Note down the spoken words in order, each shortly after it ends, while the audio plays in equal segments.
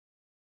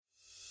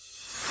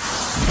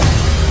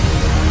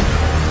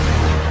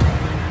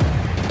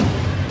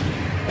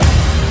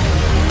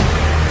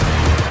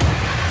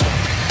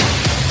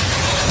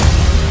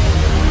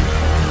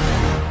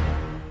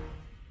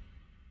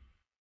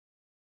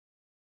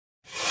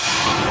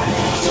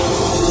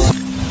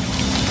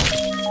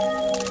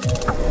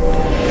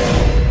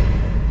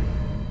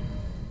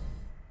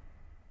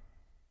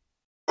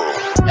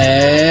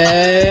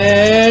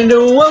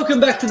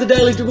back to the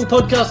Daily Dribble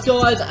podcast,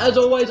 guys. As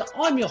always,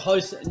 I'm your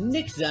host,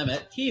 Nick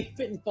Zammit, here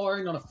fit and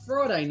firing on a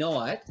Friday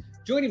night.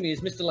 Joining me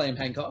is Mr. Liam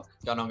Hancock.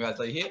 Going on, guys,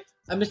 Lee here.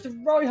 And Mr.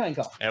 Ro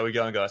Hancock. How we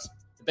going, guys?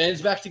 The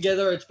band's back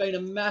together. It's been a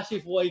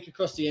massive week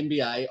across the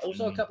NBA.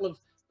 Also, a couple of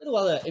little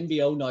other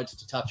NBL notes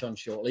to touch on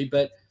shortly.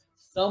 But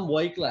some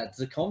week, lads.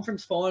 The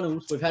conference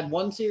finals. We've had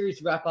one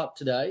series wrap up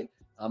today.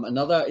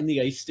 Another in the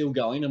East still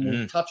going. And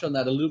we'll touch on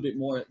that a little bit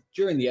more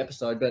during the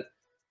episode. But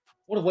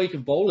what a week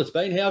of ball it's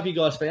been. How have you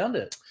guys found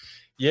it?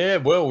 Yeah,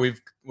 well,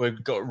 we've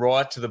got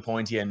right to the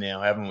point here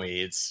now, haven't we?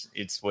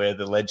 It's where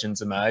the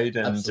legends are made,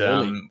 and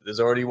there's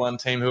already one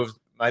team who have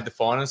made the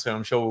finals, so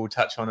I'm sure we'll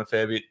touch on a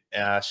fair bit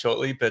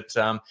shortly. But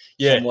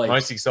yeah,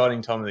 most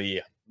exciting time of the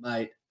year,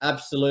 mate.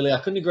 Absolutely, I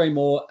couldn't agree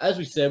more. As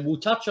we said, we'll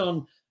touch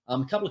on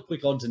a couple of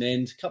quick odds and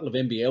ends, a couple of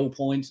NBL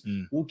points.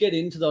 We'll get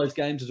into those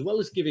games as well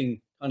as giving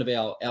kind of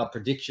our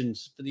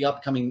predictions for the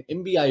upcoming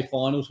NBA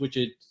finals, which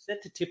are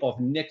set to tip off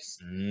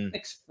next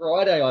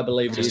Friday, I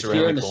believe, is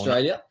here in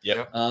Australia.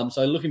 Yep.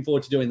 So looking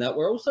forward to doing that.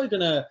 We're also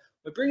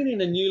we're bringing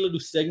in a new little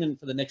segment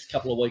for the next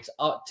couple of weeks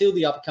till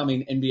the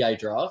upcoming NBA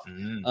draft. I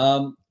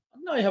don't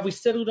know, have we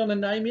settled on a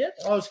name yet?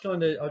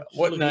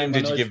 What name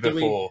did you give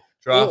before?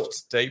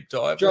 Draft deep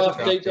dive?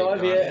 Draft deep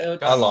dive, yeah.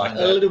 I like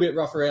that. A little bit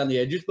rough around the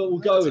edges, but we'll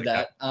go with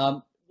that.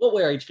 What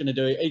we're each going to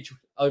do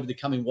over the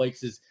coming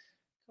weeks is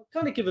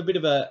kind of give a bit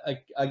of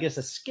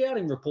a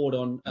scouting report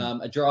on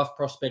a draft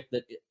prospect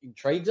that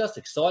intrigues us,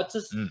 excites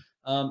us,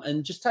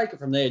 and just take it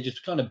from there.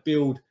 Just kind of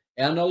build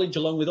our knowledge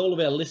along with all of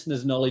our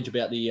listeners' knowledge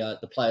about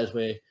the players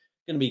we're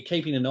going to be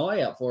keeping an eye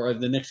out for over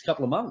the next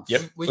couple of months.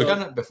 Yep, we've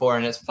done it before,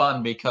 and it's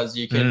fun because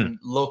you can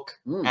look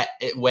at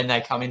it when they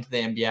come into the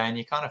NBA, and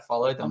you kind of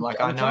follow them.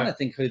 I'm trying to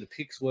think who the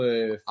picks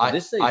were for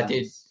this season. I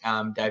did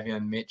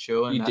Davion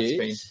Mitchell, and that's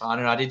been fun.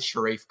 And I did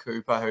Sharif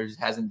Cooper, who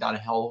hasn't done a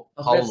whole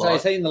lot.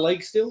 Is he in the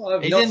league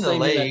still? He's in the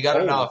league. I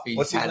don't know if he's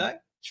What's his name?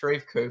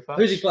 Sharif Cooper.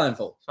 Who's he playing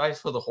for? Plays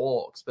for the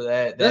Hawks,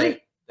 but they've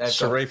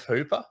Sharif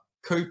Hooper?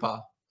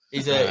 Cooper. I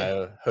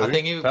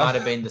think he might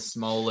have been the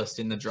smallest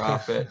in the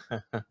draft, but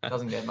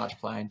doesn't get much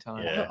playing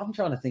time. Yeah. I'm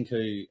trying to think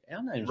who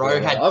our names were.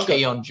 Ro had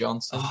Keon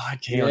Johnson. Oh,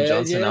 Keon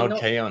Johnson, old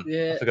Keon.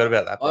 Yeah. I forgot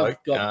about that bloke.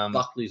 I've got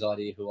Buckley's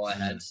idea who I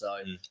had, so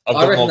I've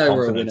got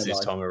more confidence this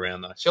time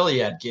around, though. Surely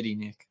you had Giddy,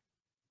 Nick.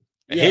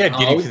 He had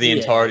Giddy for the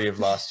entirety of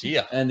last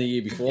year. And the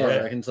year before, I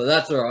reckon. So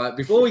that's all right.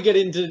 Before we get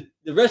into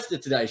the rest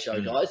of today's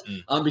show, guys,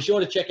 be sure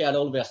to check out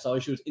all of our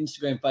socials,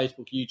 Instagram,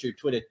 Facebook, YouTube,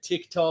 Twitter,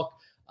 TikTok.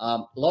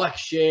 Like,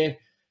 share.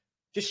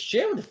 Just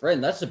share with a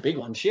friend. That's a big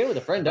one. Share with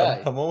a friend,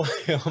 eh?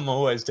 I'm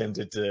always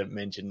tempted to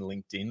mention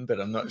LinkedIn, but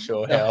I'm not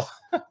sure how.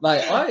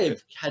 Mate, I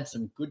have had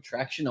some good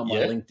traction on my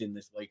LinkedIn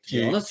this week, to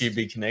be honest. A few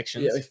big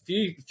connections. Yeah,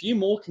 a few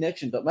more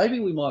connections, but maybe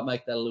we might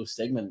make that a little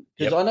segment.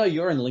 Because I know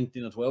you're in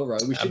LinkedIn as well, Ro.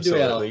 We should do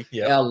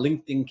our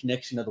LinkedIn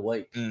connection of the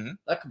week.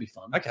 That could be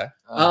fun. Okay.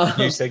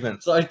 New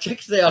segment. So check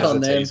us out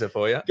on there. Teaser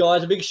for you.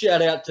 Guys, a big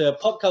shout out to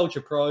Pop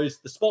Culture Pros,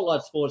 the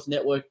Spotlight Sports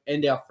Network,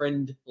 and our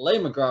friend Lee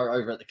McGraw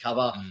over at the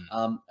cover.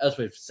 As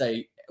we've said,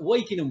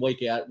 week in and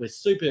week out, we're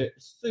super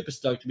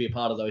stoked to be a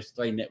part of those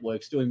three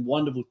networks, doing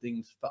wonderful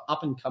things for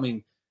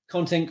up-and-coming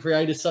content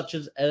creators such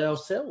as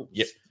ourselves.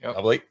 Yep.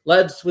 Lovely.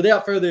 Lads,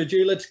 without further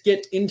ado, let's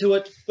get into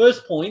it.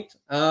 First point,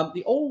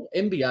 the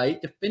All-NBA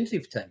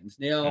defensive teams.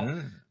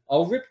 Now,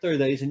 I'll rip through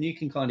these and you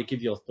can kind of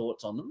give your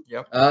thoughts on them.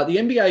 Yep. The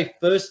NBA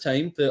first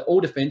team for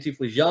All-Defensive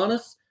was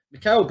Giannis,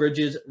 Mikal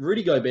Bridges,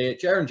 Rudy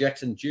Gobert, Jaren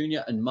Jackson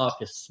Jr., and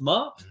Marcus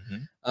Smart.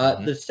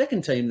 The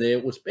second team there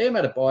was Bam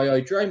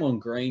Adebayo,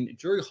 Draymond Green,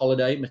 Drew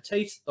Holiday,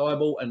 Matisse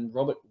Thybulle, and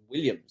Robert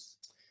Williams.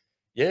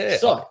 Yeah.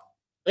 So,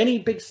 any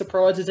big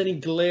surprises, any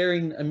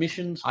glaring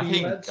omissions for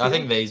you lads? I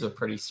think these are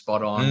pretty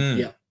spot on.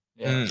 Yeah.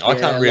 I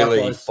can't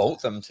really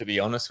fault them, to be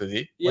honest with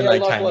you. Yeah,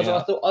 likewise,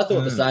 I thought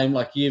the same.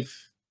 Like, you've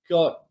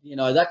got,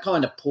 that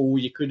kind of pool.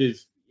 You could have,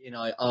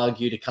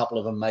 argued a couple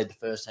of them made the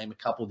first team, a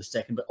couple the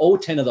second, but all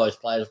 10 of those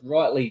players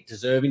rightly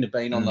deserving to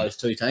be on those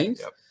two teams.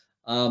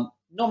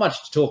 Not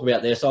much to talk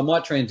about there, so I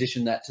might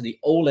transition that to the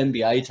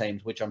All-NBA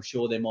teams, which I'm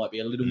sure there might be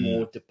a little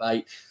more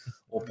debate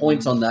or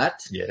points on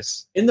that.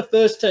 Yes. In the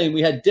first team,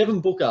 we had Devin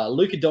Booker,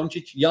 Luka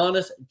Doncic,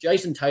 Giannis,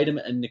 Jason Tatum,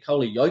 and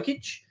Nikola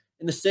Jokic.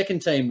 In the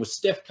second team was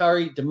Steph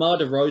Curry, DeMar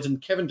DeRozan,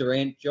 Kevin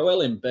Durant, Joel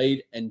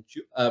Embiid, and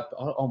I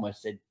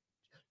almost said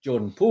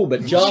Jordan Poole,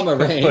 but Ja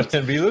Morant.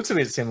 He looks a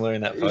bit similar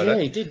in that photo.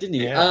 Yeah, he did, didn't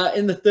he? Yeah.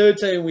 In the third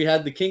team, we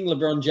had the King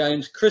LeBron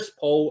James, Chris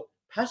Paul,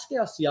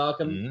 Pascal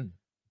Siakam,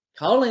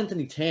 Karl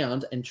Anthony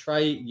Towns, and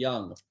Trae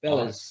Young.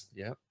 Fellas,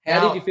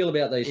 how did you feel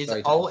about these three?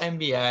 Is all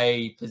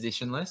NBA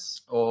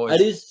positionless, or it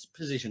is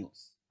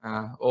positionless?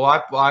 I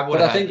would.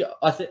 But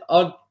I think,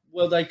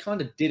 well, they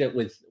kind of did it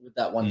with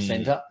that one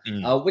center,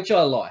 which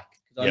I like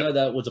because I know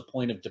that was a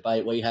point of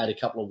debate we had a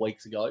couple of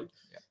weeks ago.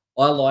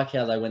 I like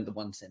how they went the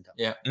one center.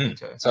 Yeah, me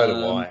too. So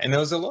do I. And there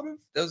was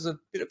a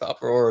bit of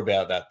uproar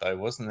about that though,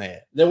 wasn't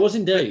there? There was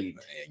indeed.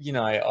 But,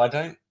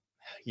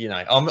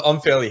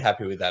 I'm fairly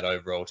happy with that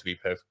overall, to be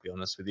perfectly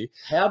honest with you.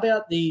 How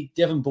about the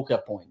Devin Booker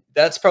point?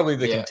 That's probably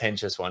the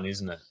contentious one,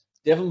 isn't it?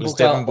 Devin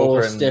Booker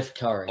or Steph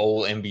Curry?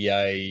 All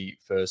NBA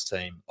first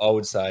team. I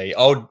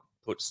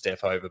put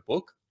Steph over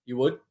Book. You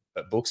would?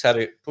 But Book's had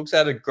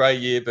a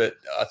great year, but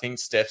I think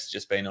Steph's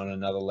just been on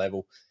another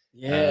level.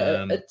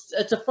 Yeah,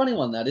 it's a funny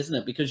one, that, isn't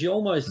it? Because you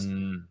almost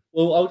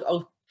well,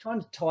 I'll try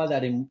to tie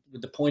that in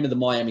with the point of the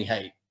Miami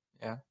Heat.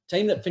 Yeah,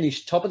 team that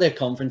finished top of their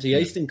conference, the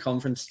Eastern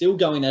Conference, still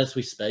going as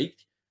we speak,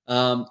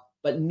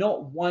 but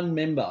not one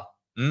member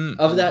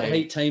of that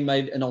Heat team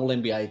made an All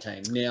NBA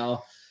team.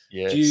 Now,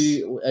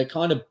 it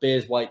kind of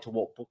bears weight to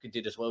what Booker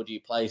did as well. Do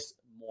you place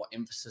more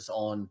emphasis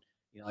on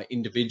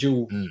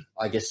individual,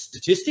 I guess,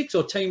 statistics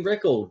or team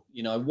record?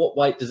 What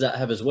weight does that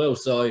have as well?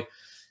 So,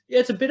 yeah,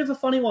 it's a bit of a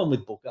funny one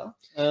with Booker.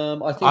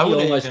 I think he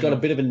almost got a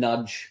bit of a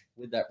nudge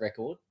with that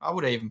record. I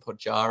would even put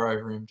Jar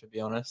over him, to be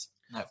honest.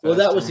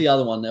 That was the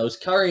other one. There was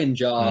Curry and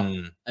Jar,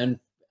 and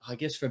I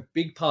guess for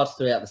big parts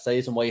throughout the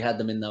season, we had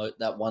them in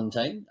that one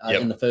team,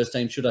 in the first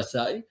team, should I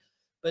say.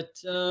 But,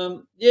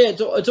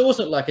 it's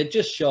awesome. Like, it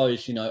just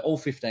shows, all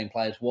 15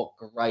 players, what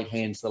great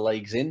hands the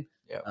league's in.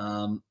 Yep.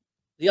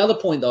 The other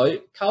point, though,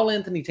 Karl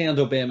Anthony Towns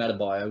or Bam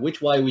Adebayo,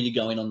 which way were you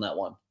going on that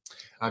one?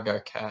 I'll go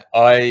Cat.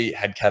 I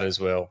had Cat as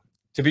well.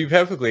 To be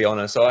perfectly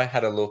honest, I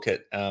had a look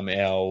at our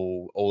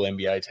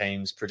All-NBA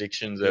teams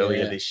predictions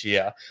earlier this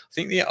year. I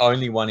think the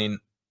only one in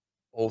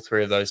all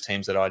three of those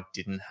teams that I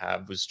didn't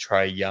have was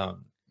Trae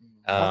Young.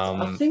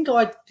 I think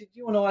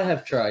you and I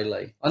have Trae,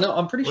 Lee. I know,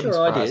 I'm pretty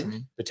sure I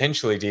did.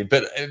 Potentially did.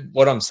 But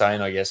what I'm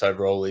saying, I guess,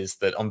 overall is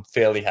that I'm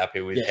fairly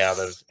happy with how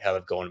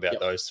they've gone about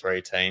those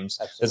three teams.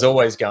 Absolutely. There's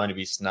always going to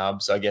be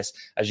snubs. I guess,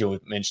 as you were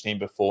mentioning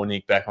before,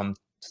 Nick, back on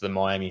to the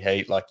Miami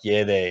Heat,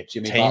 their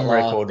team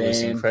record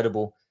was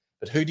incredible.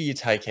 But who do you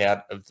take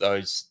out of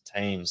those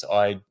teams?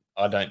 I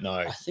don't know.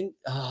 I think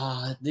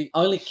the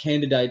only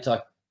candidates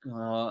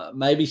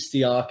maybe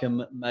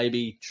Siakam,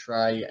 maybe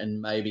Trae,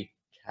 and maybe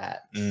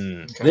Cat.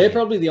 Okay. They're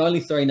probably the only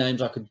three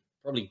names I could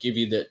probably give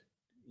you that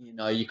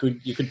you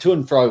could to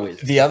and fro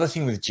with. The other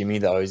thing with Jimmy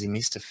though is he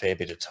missed a fair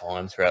bit of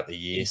time throughout the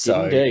year.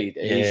 Indeed,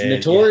 he's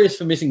notorious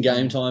for missing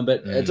game time,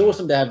 but it's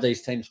awesome to have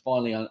these teams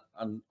finally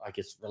I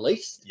guess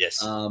released. Yes.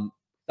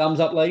 Thumbs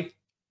up, Lee.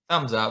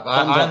 Thumbs up.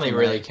 I only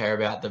really care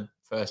about the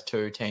first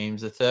two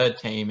teams. The third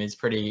team is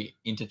pretty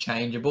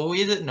interchangeable,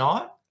 is it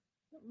not?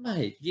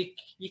 Mate,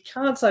 you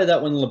can't say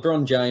that when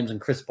LeBron James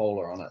and Chris Paul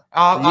are on it.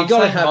 You've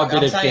got to have a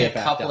bit of care. A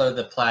couple of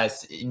the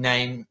players,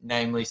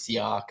 namely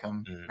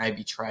Siakam,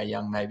 maybe Trae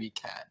Young, maybe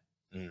Cat.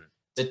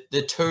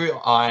 The two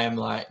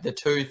the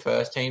two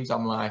first teams,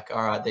 I'm like,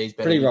 all right, these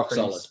better be pretty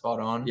solid, spot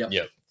on.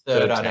 Yep.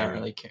 Third, I don't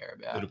really care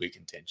about. It'll be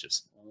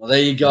contentious. Well,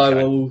 there you go.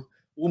 Okay.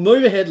 We'll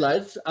move ahead,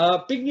 lads.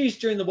 Big news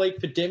during the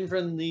week for Denver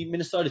and the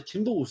Minnesota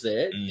Timberwolves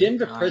there.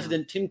 Denver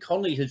president Tim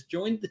Connelly has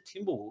joined the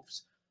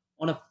Timberwolves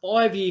on a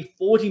 5-year,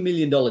 $40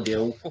 million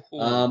deal.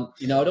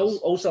 It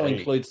also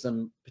includes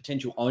some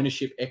potential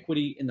ownership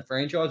equity in the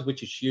franchise,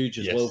 which is huge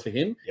as well for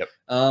him. Yep.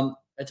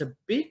 It's a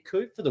big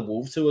coup for the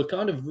Wolves, who are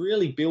kind of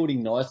really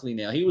building nicely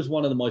now. He was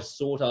one of the most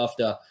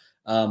sought-after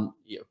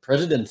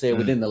presidents there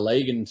within the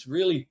league, and it's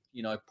really,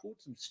 pulled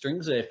some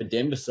strings there for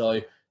Denver.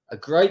 So a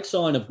great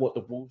sign of what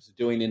the Wolves are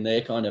doing in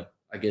their kind of,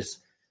 I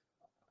guess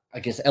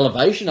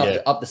elevation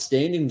up the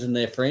standings in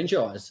their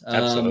franchise.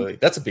 Absolutely.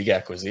 That's a big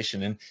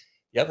acquisition. And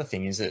the other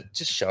thing is it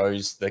just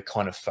shows the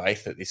kind of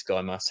faith that this guy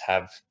must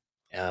have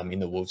in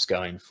the Wolves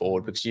going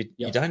forward, because you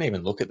don't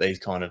even look at these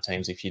kind of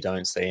teams if you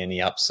don't see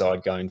any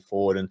upside going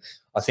forward. And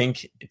I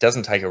think it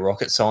doesn't take a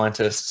rocket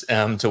scientist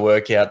to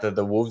work out that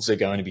the Wolves are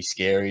going to be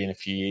scary in a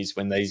few years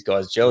when these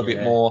guys gel a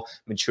bit more,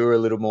 mature a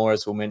little more,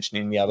 as we'll mention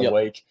in the other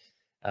week.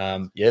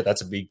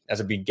 That's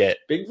a big get.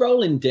 Big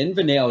role in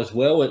Denver now as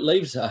well. It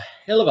leaves a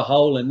hell of a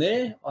hole in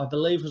there. I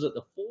believe was it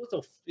the fourth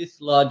or fifth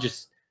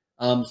largest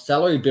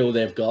salary bill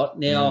they've got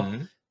now.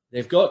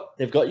 They've got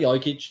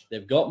Jokic,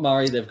 they've got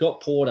Murray, they've got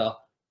Porter.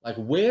 Like,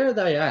 where are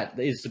they at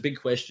is the big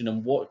question,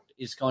 and what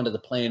is kind of the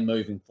plan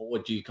moving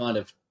forward? Do you kind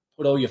of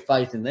put all your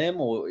faith in them,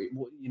 or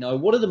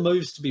what are the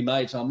moves to be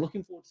made? So I'm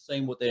looking forward to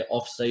seeing what their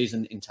off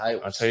season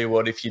entails. I'll tell you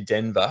what, if you're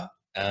Denver,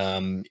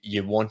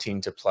 you're wanting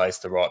to place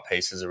the right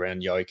pieces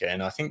around Jokic,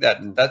 and I think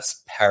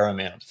that's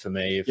paramount for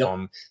me if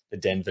I'm the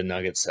Denver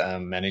Nuggets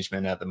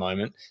management at the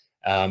moment.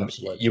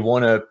 You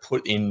want to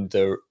put in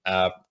the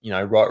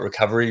right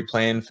recovery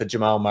plan for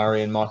Jamal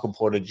Murray and Michael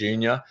Porter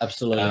Jr.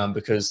 Absolutely,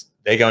 because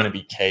they're going to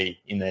be key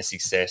in their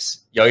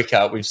success.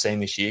 Jokic, we've seen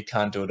this year,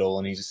 can't do it all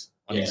on his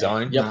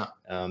own. Yep.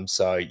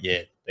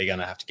 They're going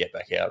to have to get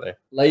back out there.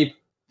 Lee,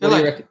 what do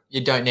you reckon?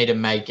 You don't need to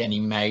make any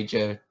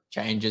major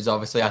changes.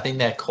 Obviously, I think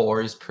their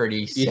core is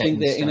pretty. You think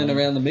they're in and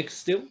around the mix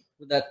still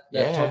with that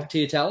top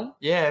tier talent?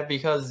 Yeah,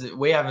 because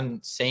we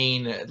haven't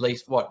seen at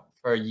least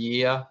for a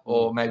year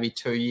or maybe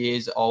 2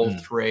 years, all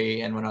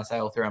three. And when I say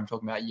all three, I'm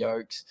talking about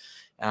Yokes,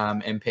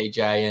 MPJ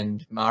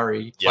and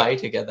Murray play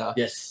together.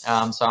 Yes.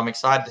 So I'm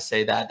excited to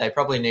see that. They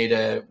probably need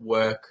to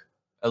work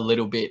a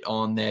little bit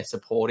on their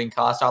supporting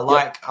cast. I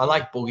like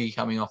Boogie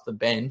coming off the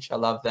bench. I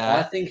love that.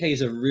 I think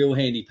he's a real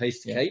handy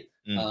piece to keep.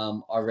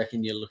 I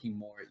reckon you're looking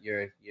more at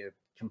your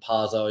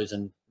Campazzos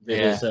and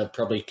Rivers are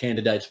probably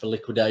candidates for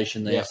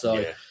liquidation there.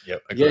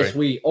 Yes,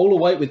 we all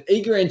await with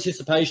eager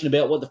anticipation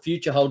about what the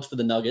future holds for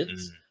the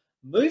Nuggets.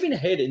 moving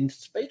ahead, and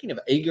speaking of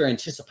eager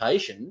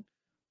anticipation,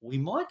 we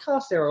might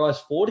cast our eyes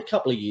forward a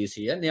couple of years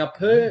here. Now,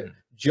 per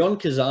John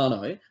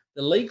Casano,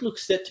 the league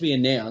looks set to be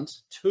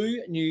announced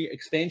 2 new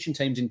expansion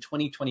teams in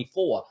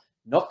 2024.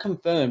 Not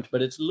confirmed,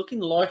 but it's looking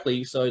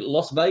likely. So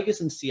Las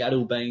Vegas and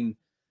Seattle being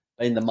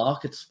the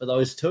markets for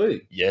those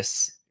 2.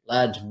 Yes.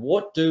 Lads,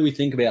 what do we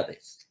think about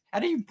this? How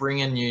do you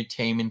bring a new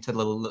team into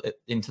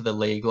the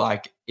league?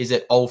 Like, is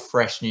it all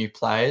fresh new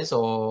players,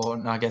 or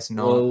no, I guess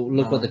not? Well,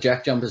 look what the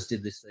Jack Jumpers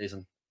did this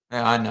season.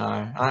 Yeah, I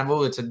know.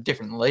 Well, it's a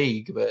different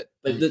league, but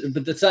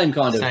the same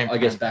kind of, I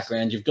guess,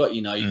 background. You've got,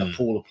 a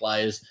pool of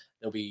players.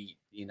 There'll be,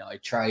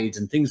 trades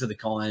and things of the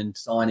kind,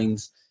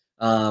 signings.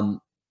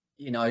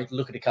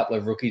 Look at a couple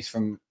of rookies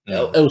from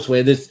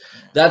elsewhere.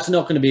 That's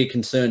not going to be a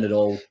concern at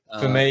all.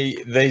 For me,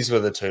 these were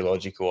the 2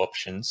 logical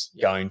options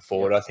going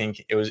forward. I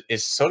think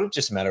it's sort of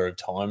just a matter of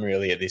time,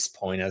 really, at this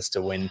point as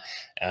to when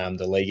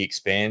the league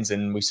expands.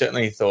 And we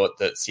certainly thought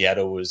that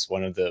Seattle was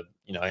one of the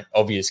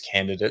obvious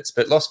candidates,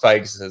 but Las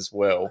Vegas as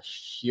well.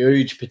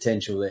 Huge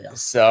potential there.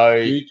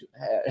 So,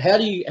 how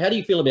do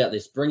you feel about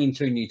this? Bringing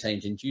 2 new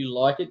teams in? Do you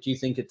like it? Do you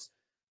think it's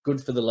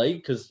good for the league?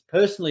 Because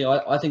personally,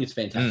 I think it's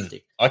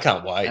fantastic. I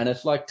can't wait. And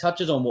it's like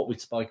touches on what we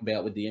spoke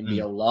about with the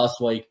NBL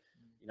last week,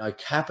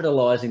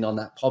 capitalizing on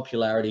that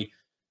popularity,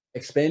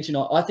 expansion.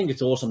 I think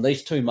it's awesome.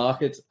 These 2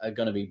 markets are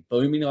going to be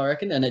booming, I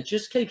reckon, and it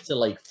just keeps the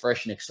league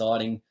fresh and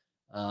exciting.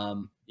 I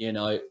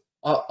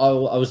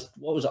was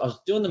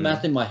doing the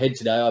math in my head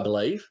today, I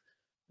believe.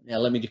 Now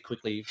let me just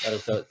quickly, that'll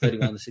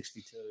 31 to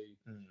 62.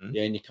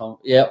 Yeah, and you can't.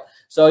 Yeah.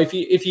 So if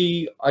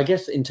you, I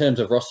guess in terms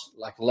of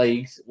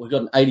leagues, we've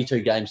got an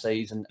 82 game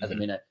season at the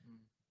minute.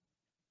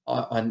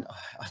 I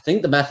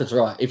think the math is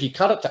right. If you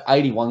cut it to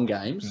 81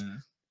 games,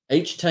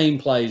 each team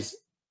plays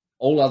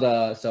all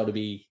other, so it'll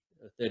be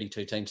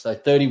 32 teams, so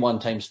 31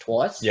 teams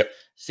twice. Yep.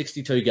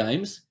 62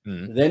 games.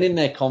 Then in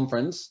their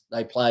conference,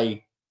 they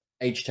play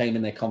each team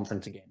in their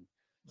conference again.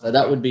 So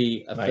that would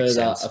be a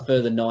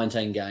further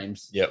 19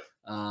 games. Yep.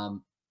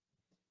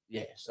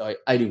 So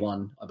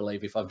 81, I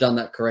believe, if I've done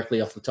that correctly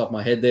off the top of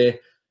my head there.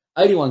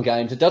 81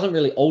 games. It doesn't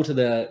really alter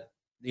the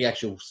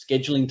actual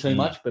scheduling too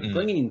much, but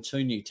bringing in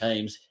 2 new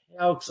teams,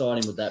 how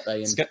exciting would that be?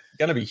 It's going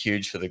to be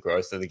huge for the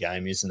growth of the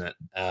game, isn't it?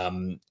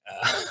 I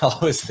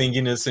was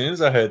thinking as soon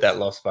as I heard that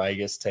Las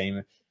Vegas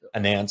team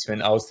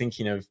announcement, I was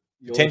thinking of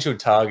potential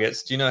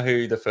targets. Do you know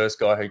who the first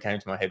guy who came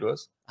to my head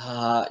was?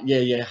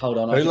 Hold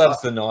on. Who loves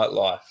the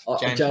nightlife?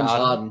 James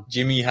Harden.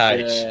 Jimmy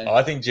H. Yeah.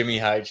 I think Jimmy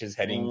H is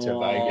heading to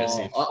Vegas.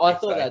 I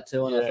thought that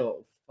too, and I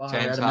thought,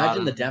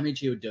 imagine the damage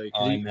he would do.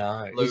 I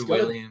know. Lou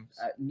Williams.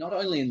 Not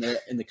only in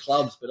the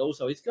clubs, but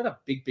also he's got a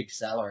big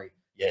salary.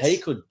 Yes. He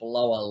could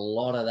blow a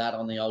lot of that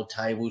on the old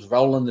tables,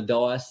 rolling the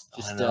dice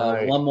just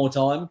one more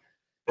time.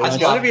 There's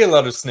going to be a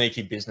lot of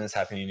sneaky business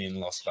happening in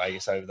Las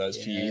Vegas over those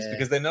few years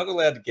because they're not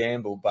allowed to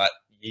gamble, but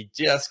you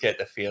just get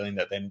the feeling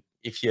that then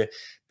if you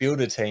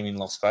build a team in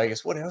Las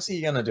Vegas, what else are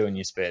you going to do in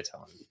your spare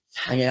time?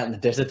 Hang out in the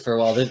desert for a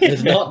while.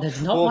 There's not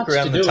Walk much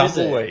around to the do,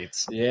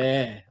 tumbleweeds.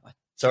 Yeah.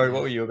 Sorry,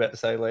 what were you about to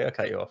say, Lee? I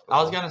cut you off.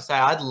 I was going to say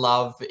I'd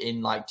love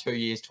in 2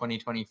 years,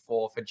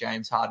 2024, for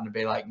James Harden to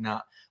be like,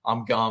 nah,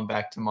 I'm going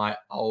back to my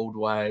old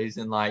ways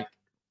and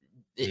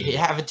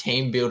have a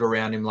team built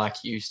around him like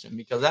Houston,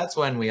 because that's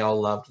when we all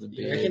loved the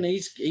beard. You reckon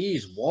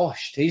he's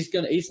washed? He's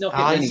not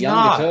getting any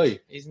younger too.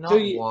 He's not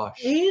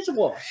washed. He is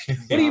washed.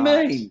 What do you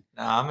mean?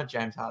 No, I'm a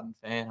James Harden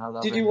fan. I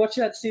love Did him. you watch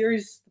that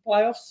series, the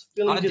playoffs?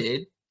 I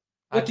did.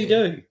 What did he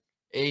do?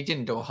 He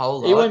didn't do a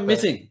whole lot. He went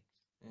missing.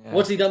 Yeah.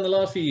 What's he done the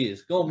last few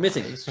years? Gone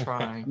missing. He's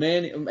trying.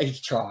 Man,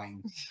 he's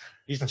trying.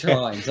 He's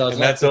trying. So and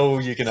that's all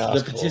you can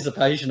ask the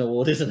participation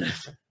award, isn't it?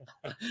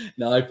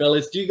 No,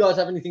 fellas. Do you guys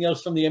have anything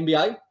else from the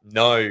NBA?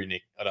 No,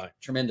 Nick, I don't.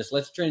 Tremendous.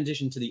 Let's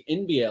transition to the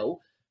NBL.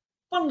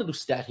 Fun little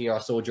stat here I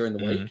saw during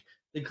the week.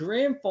 The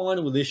grand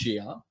final this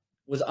year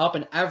was up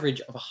an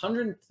average of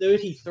 133%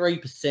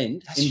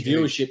 in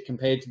viewership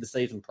compared to the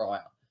season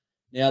prior.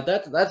 Now,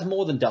 that's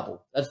more than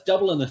double. That's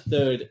double and a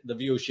third the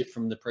viewership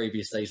from the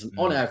previous season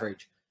on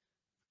average.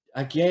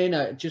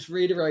 Again, just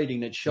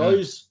reiterating, it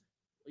shows,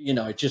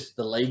 just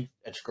the league,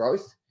 its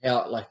growth,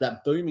 how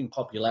that booming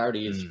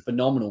popularity is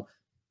phenomenal.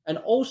 And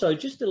also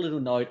just a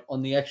little note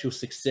on the actual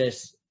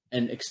success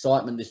and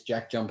excitement this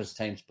Jack Jumpers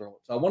team's brought.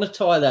 So I want to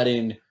tie that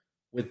in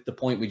with the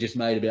point we just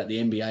made about the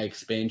NBA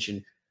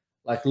expansion.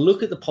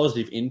 Look at the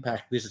positive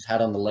impact this has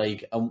had on the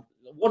league and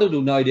what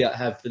it'll no doubt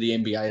have for the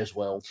NBA as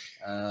well.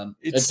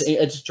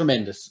 It's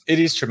tremendous. It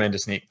is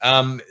tremendous, Nick.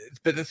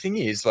 But the thing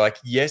is,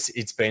 yes,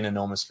 it's been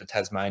enormous for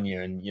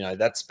Tasmania, and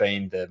that's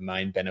been the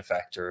main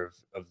benefactor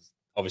of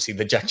obviously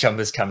the Jack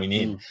Jumpers coming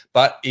in.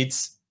 But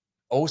it's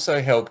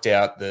also helped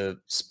out the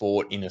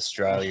sport in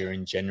Australia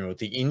in general.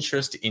 The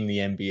interest in the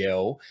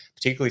NBL,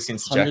 particularly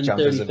since the Jack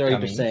Jumpers have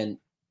come in.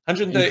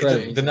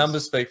 130. The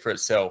numbers speak for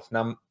itself.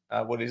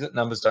 What is it?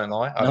 Numbers don't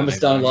lie. Numbers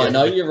don't lie.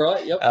 No, you're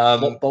right. Yep.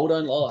 Ball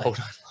don't lie. Ball don't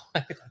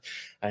lie.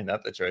 Ain't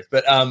that the truth?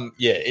 But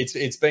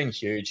it's been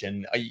huge,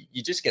 and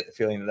you just get the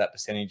feeling that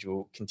percentage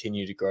will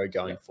continue to grow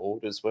going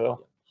forward as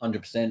well.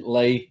 100%.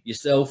 Lee,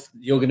 yourself,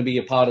 you're going to be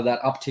a part of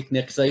that uptick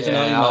next season,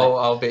 aren't you, mate?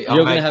 I'll be.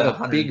 You're going to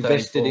have a big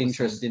vested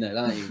interest in it,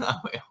 aren't you?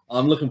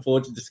 I'm looking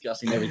forward to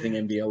discussing everything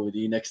NBL with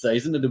you next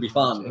season. It'll be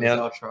fun.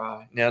 Now, I'll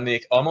try. Now,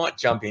 Nick, I might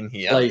jump in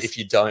here if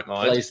you don't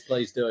mind.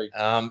 Please do.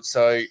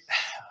 So,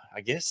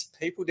 I guess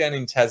people down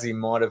in Tassie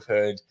might have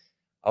heard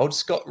old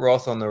Scott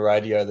Roth on the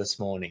radio this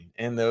morning,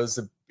 and there was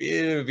a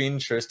bit of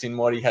interest in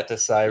what he had to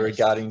say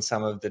regarding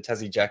some of the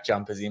Tassie Jack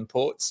Jumpers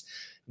imports,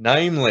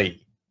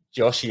 namely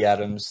Joshy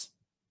Adams,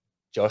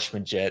 Josh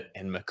Majette,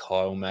 and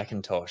Mikhail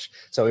McIntosh.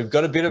 So we've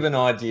got a bit of an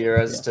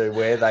idea as to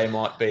where they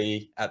might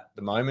be at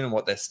the moment and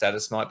what their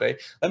status might be.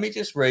 Let me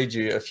just read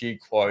you a few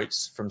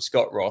quotes from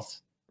Scott Roth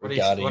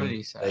regarding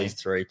these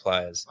three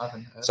players.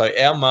 So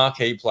our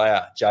marquee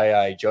player,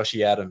 J.A.,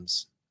 Joshy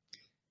Adams,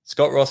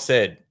 Scott Roth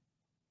said,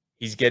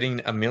 he's getting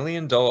 $1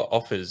 million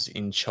offers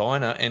in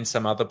China and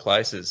some other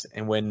places,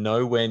 and we're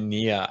nowhere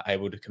near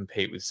able to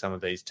compete with some of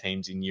these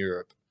teams in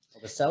Europe.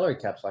 Well, the salary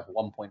cap's like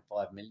 1.5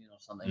 million or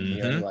something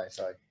here anyway,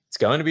 so... It's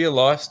going to be a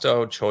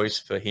lifestyle choice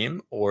for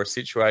him or a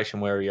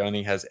situation where he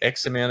only has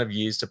X amount of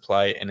years to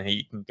play and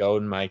he can go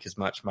and make as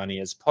much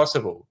money as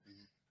possible.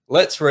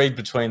 Let's read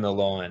between the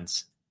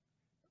lines.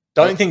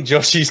 Don't think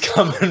Joshy's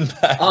coming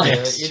back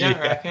next year. You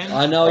don't reckon?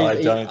 I know. I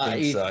don't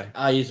think so.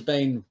 He's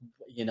been,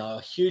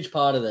 a huge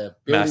part of the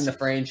building the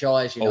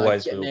franchise,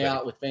 Always getting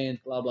out with fans,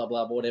 blah, blah,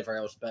 blah, whatever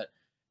else. But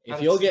if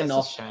you're getting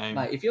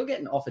if you're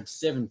getting offered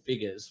 7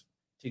 figures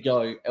to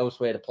go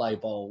elsewhere to play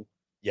ball,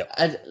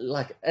 as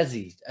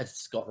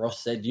Scott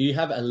Ross said, you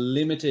have a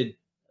limited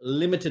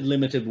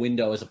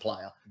window as a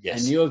player.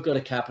 Yes. And you've got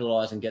to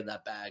capitalise and get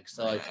that bag.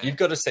 So you've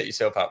got to set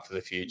yourself up for the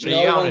future. Are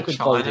you going to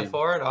China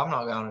for it? I'm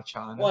not going to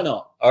China. Why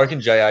not? I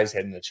reckon JA's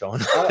heading to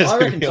China. I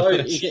reckon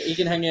so. He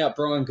can hang out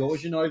Brian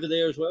Gorgian over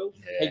there as well.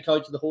 Yeah. Head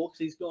coach of the Hawks,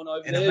 he's gone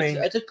over there. I mean,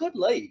 it's a good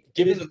league.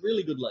 It is a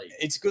really good league.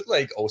 It's a good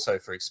league also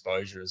for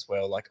exposure as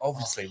well. Like,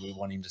 obviously, we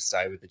want him to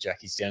stay with the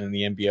Jackies down in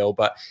the NBL,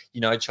 but,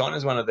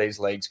 China's one of these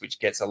leagues which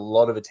gets a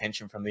lot of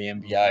attention from the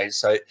NBA,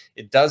 so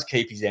it does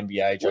keep his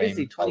NBA dream alive. What is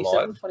he,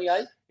 27,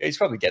 28? Yeah, he's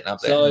probably getting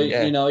up there.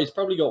 So, he's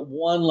probably got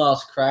one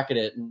last crack at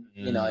it.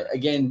 And,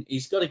 again,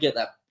 he's got to get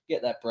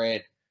that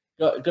bread.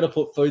 Got to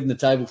put food on the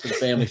table for the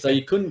family. So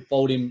you couldn't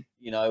fault him,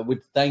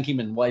 would thank him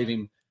and wave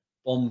him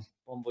bon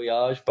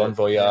voyage. Bon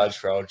voyage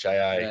for old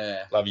J.A.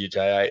 Yeah. Love you,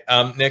 J.A.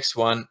 Next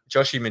one,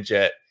 Joshy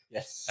Majette.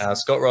 Yes.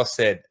 Scott Ross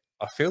said,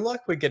 I feel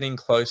like we're getting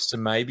close to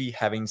maybe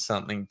having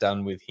something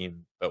done with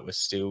him, but we're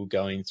still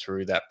going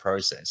through that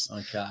process.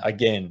 Okay.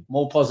 Again,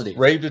 more positive.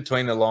 Read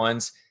between the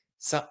lines.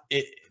 So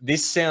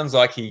this sounds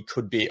like he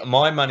could be.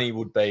 My money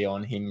would be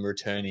on him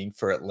returning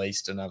for at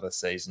least another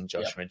season,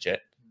 Josh Majette.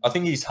 I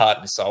think he's heart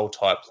and soul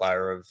type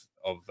player of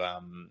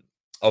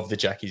the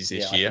Jackies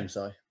this year.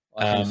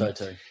 I think so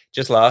too.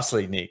 Just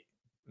lastly, Nick,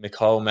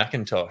 Mikhail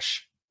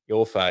McIntosh,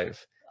 your fave.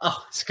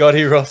 Oh,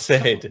 Scotty Ross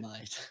said,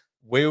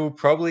 we'll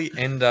probably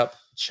end up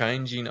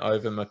changing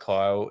over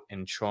Mikhail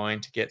and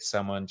trying to get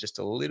someone just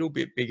a little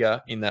bit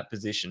bigger in that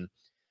position.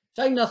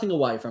 Take nothing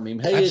away from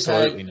him.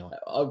 Absolutely not.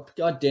 Oh,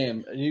 God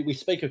damn. We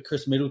speak of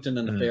Chris Middleton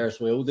and the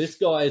Ferris wheel. This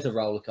guy is a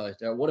roller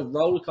coaster. What a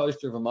roller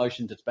coaster of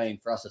emotions it's been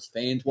for us as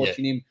fans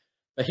watching him.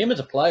 For him as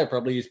a player,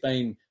 probably he's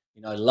been,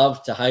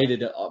 loved to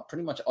hated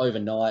pretty much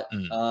overnight.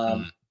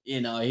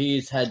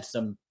 He's had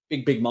some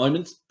big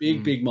moments,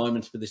 big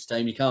moments for this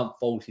team. You can't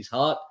fault his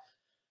heart.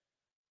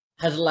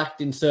 Has lacked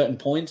in certain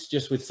points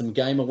just with some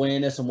game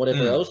awareness and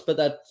whatever else, but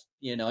that's,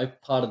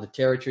 part of the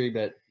territory.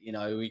 But,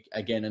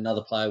 again,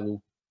 another player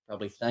will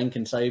probably thank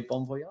and say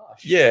bon voyage.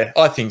 Yeah,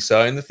 I think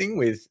so. And the thing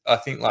with,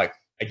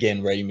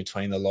 again, reading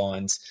between the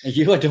lines.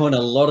 You are doing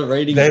a lot of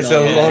reading. There's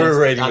a lot of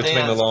reading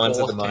between the lines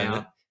at the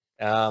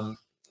moment.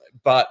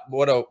 But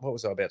what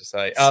was I about to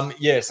say?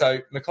 So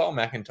Mikhail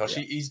McIntosh,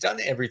 he's done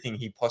everything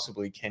he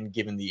possibly can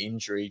given the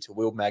injury to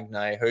Will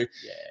Magnay, who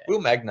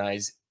Will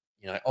Magnay's,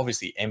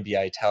 obviously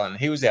NBA talent.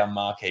 He was our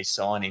marquee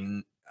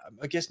signing.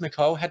 I guess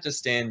Mikhail had to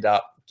stand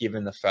up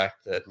given the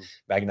fact that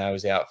Magnay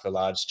was out for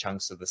large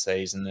chunks of the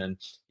season. And,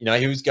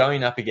 he was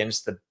going up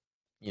against the,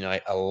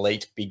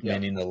 elite big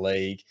men in the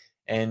league.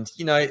 And,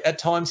 at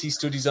times he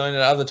stood his own,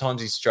 at other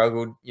times he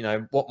struggled.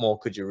 What more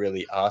could you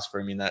really ask for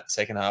him in that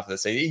second half of the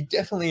season? He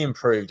definitely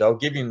improved. I'll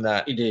give him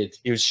that. He did.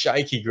 He was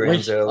shaky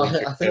greens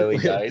early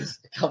days.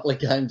 A couple of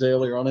games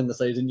earlier on in the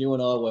season, you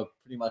and I were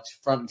pretty much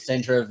front and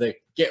centre of the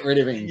get rid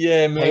of him.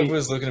 Yeah, Merv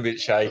was looking a bit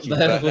shaky.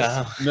 Merv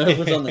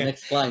was on the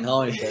next plane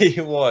home.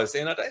 He was.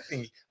 And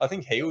I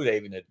think he would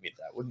even admit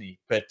that, wouldn't he?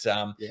 But,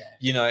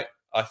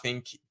 I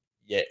think...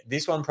 Yeah,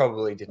 this one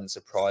probably didn't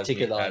surprise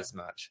me as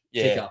much.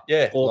 Yeah,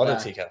 a lot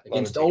of ticker.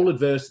 Against all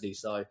adversity,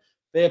 so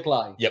fair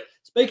play. Yep.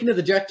 Speaking of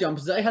the Jack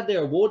Jumpers, they had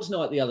their awards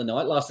night the other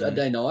night, last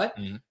Saturday night.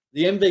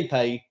 The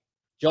MVP,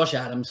 Josh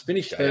Adams,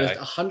 finished first,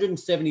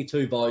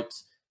 172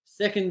 votes.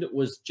 Second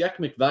was Jack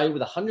McVeigh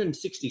with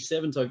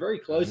 167, so very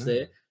close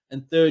there.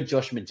 And third,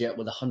 Josh Majette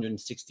with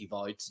 160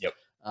 votes. Yep.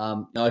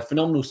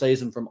 Phenomenal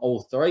season from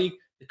all three.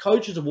 The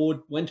Coaches Award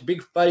went to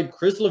Big Fabe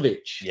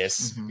Krislovich.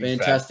 Yes.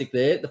 Fantastic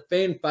there. The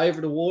Fan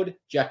Favourite Award,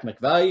 Jack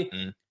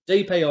McVeigh.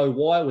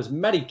 DPOY was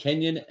Matty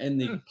Kenyon, and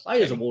the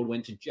Players Award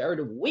went to Jared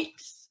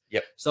Weeks.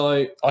 Yep.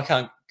 So I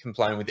can't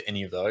complain with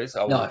any of those.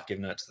 I would have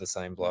given it to the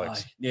same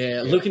blokes. No.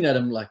 Yeah, looking at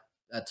them, like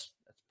that's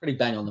pretty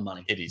bang on the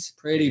money. It is.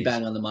 Pretty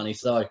bang on the money.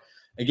 So,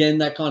 again,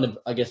 that kind of,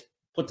 I guess,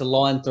 puts a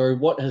line through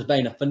what has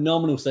been a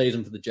phenomenal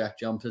season for the Jack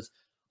Jumpers.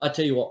 I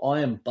tell you what,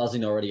 I am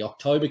buzzing already.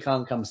 October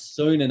can't come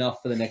soon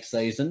enough for the next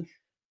season.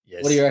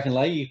 Yes. What do you reckon,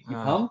 Lee? You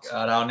pumped?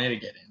 God, I'll need to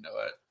get into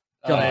it.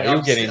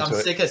 I'm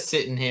sick of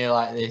sitting here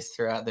like this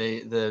throughout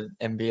the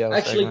NBL.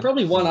 Actually, segment.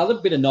 Probably one other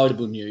bit of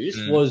notable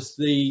news was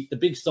the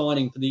big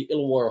signing for the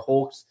Illawarra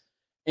Hawks.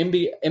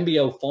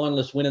 NBL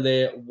finalist winner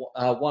there,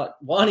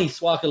 Wani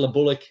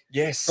Swaka-Labullock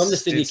from the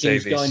Sydney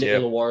Kings going to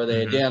Illawarra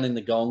there, down in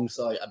the Gong.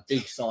 So a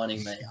big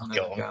signing there.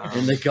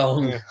 In the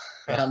Gong.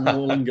 Out in the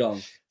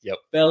Wollongong. Yep.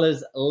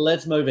 Fellas,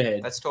 let's move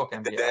ahead. Let's talk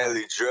NBL. The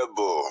Daily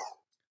Dribble.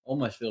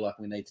 Almost feel like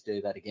we need to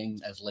do that again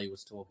as Lee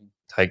was talking.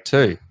 Take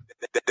two.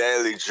 The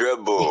Daily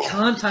Dribble. You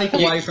can't take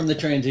away from the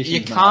transition.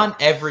 You can't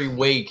every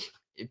week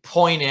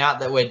point out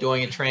that we're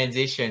doing a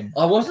transition.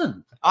 I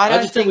wasn't. I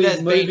don't think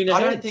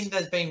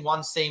there's been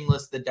one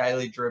seamless The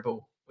Daily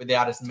Dribble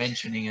without us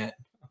mentioning it.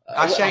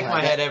 I shake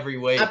my head every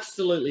week.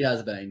 Absolutely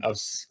has been. I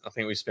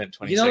think we spent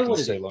 20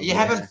 seconds too long. You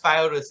haven't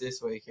failed us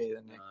this week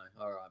either, Nick.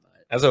 No. All right, mate.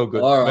 That's all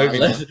good. All right,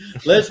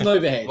 let's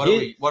move ahead.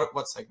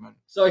 What segment?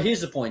 So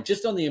here's the point.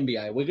 Just on the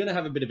NBA, we're going to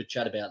have a bit of a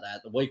chat about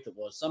that, the week that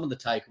was, some of the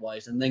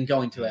takeaways, and then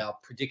go into our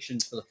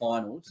predictions for the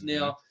finals.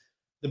 Now,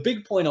 the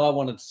big point I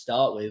wanted to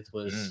start with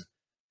was,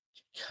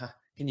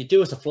 can you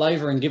do us a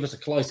flavour and give us a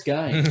close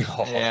game?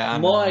 Yeah,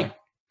 my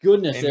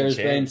goodness, there has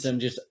been some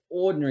just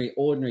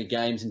ordinary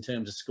games in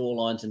terms of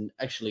scorelines and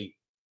actually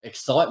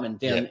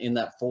excitement down in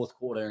that fourth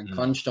quarter and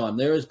crunch time.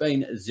 There has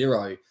been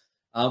zero.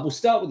 We'll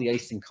start with the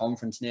Eastern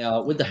Conference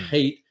now. With the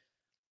Heat,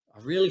 I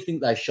really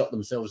think they shot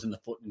themselves in the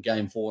foot in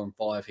Game 4 and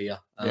 5 here,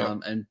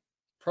 and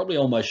probably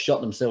almost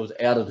shot themselves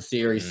out of the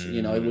series.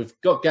 You know, we've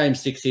got Game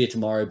 6 here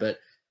tomorrow, but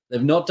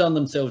they've not done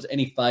themselves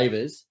any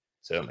favours.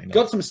 Certainly not.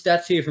 Got some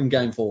stats here from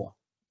Game 4.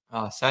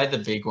 Oh, say the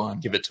big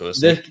one. Give it to us.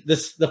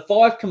 The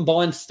 5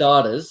 combined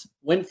starters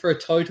went for a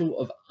total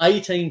of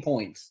 18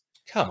 points.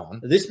 Come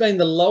on. This being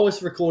the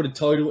lowest recorded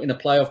total in a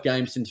playoff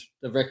game since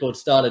the record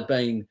started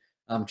being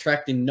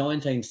tracked in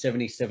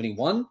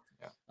 1970-71,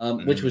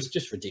 which was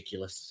just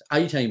ridiculous.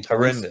 18 points.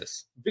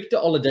 Horrendous. Victor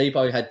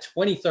Oladipo had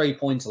 23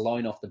 points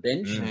alone off the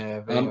bench.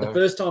 The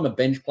first time a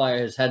bench player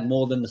has had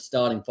more than the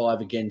starting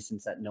 5 again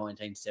since that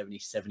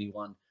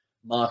 1970-71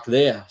 mark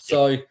there.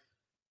 So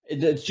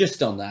it's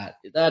just on that.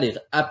 That is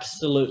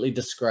absolutely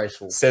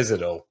disgraceful. Says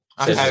it all.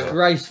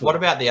 Disgraceful. What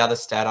about the other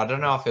stat? I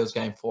don't know if it was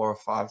Game 4 or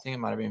 5. I think it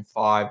might have been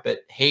 5, but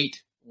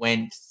Heat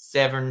went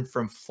 7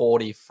 from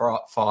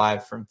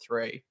 45 from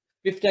 3.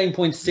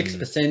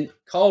 15.6%.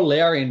 Kyle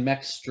Lowry and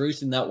Max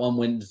Strus in that one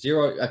went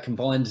a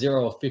combined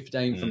 0 of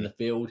 15 from the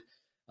field.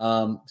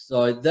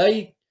 So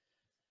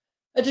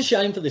it's a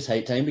shame for this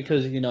Heat team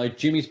because, you know,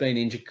 Jimmy's been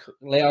injured.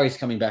 Lowry's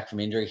coming back from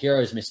injury.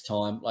 Hero's missed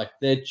time. Like,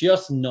 they're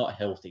just not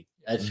healthy.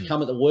 It's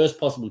come at the worst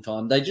possible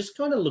time. They just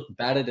kind of look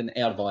battered and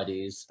out of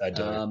ideas. They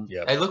do.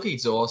 They look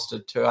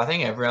exhausted too. I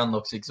think everyone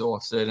looks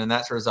exhausted, and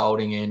that's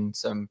resulting in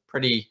some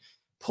pretty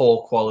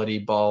poor quality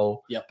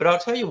bowl. Yep. But I'll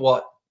tell you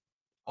what,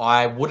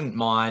 I wouldn't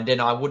mind,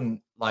 and I wouldn't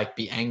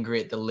be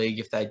angry at the league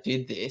if they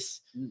did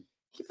this.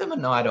 Give them a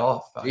night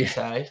off, I'd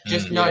say.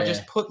 Just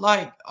put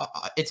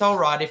it's all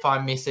right if I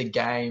miss a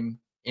game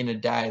in a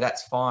day.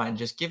 That's fine.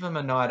 Just give them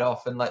a night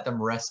off and let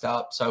them rest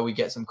up so we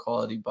get some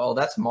quality bowl.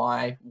 That's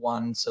my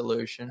one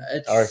solution.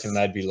 I reckon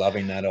they'd be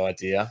loving that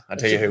idea. I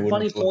tell you who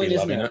wouldn't be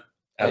loving it.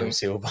 Adam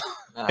Silver.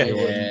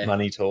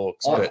 Money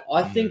talks.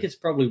 I think it's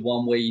probably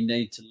one where you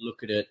need to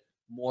look at it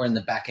more in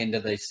the back end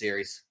of these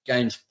series.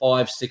 Games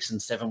 5, 6,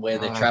 and 7 where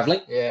they're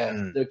travelling.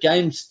 The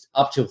games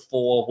up till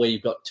 4 where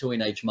you've got 2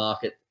 in each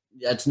market,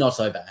 it's not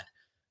so bad.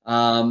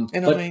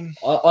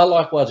 I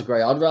likewise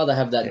agree. I'd rather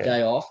have that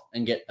day off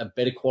and get a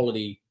better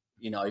quality,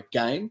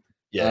 game.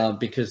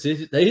 Because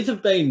these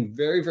have been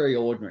very, very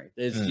ordinary.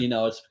 There's,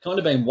 it's kind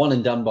of been one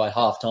and done by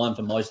half time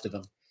for most of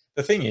them.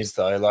 The thing is,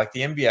 though, like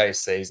the NBA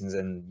seasons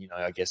and,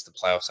 I guess the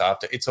playoffs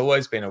after, it's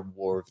always been a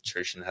war of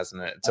attrition,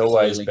 hasn't it? It's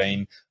always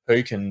been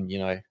who can,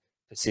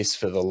 persist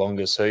for the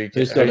longest.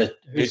 Who's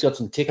got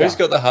some ticker? Who's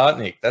got the heart,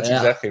 Nick? That's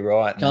exactly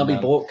right. Can't be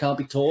bought, can't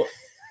be taught.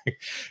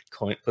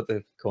 Put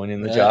the coin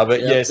in the jar.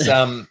 But yes,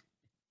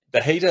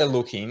 the Heat are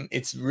looking,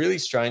 it's really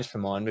strange for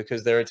mine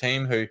because they're a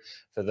team who,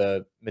 for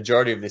the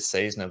majority of this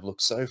season, have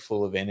looked so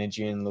full of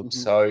energy and looked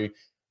so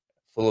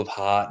full of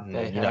heart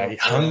and,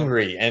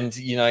 hungry. And,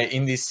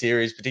 in this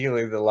series,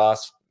 particularly the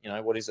last,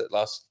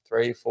 last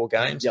 3 or 4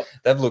 games,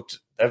 they've looked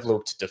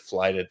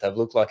deflated. They've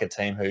looked like a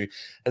team who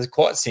has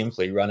quite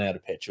simply run out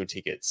of petrol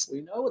tickets.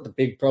 We know what the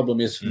big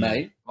problem is for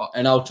me,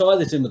 and I'll tie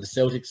this in with the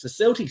Celtics. The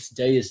Celtics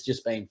D has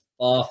just been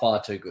far,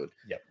 far too good.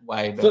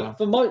 Way better.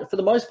 For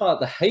the most part,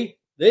 the Heat,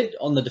 they're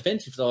on the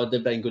defensive side,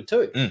 they've been good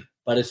too.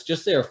 But it's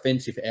just their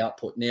offensive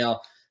output.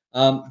 Now,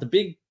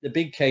 The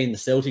big key in the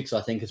Celtics,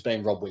 I think, has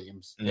been Rob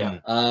Williams. Yeah.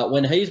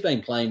 When he's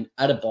been playing,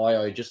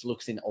 Adebayo just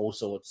looks in all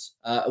sorts.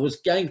 It was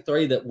game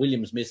 3 that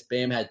Williams missed.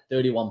 Bam had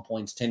 31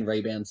 points, 10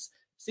 rebounds,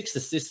 6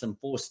 assists and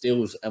 4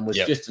 steals, and was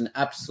just an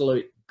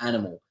absolute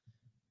animal.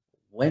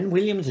 When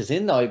Williams is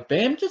in, though,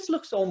 Bam just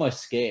looks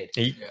almost scared.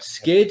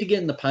 Scared to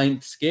get in the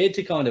paint, scared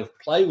to kind of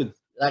play with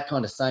that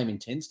kind of same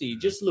intensity. He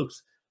just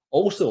looks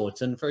all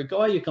sorts. And for a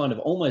guy you're kind of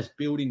almost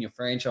building your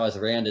franchise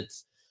around,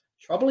 it's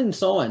troubling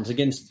signs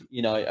against,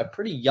 a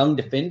pretty young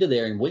defender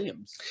there in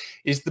Williams.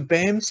 Is the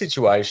Bam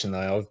situation,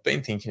 though, I've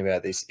been thinking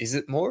about this, is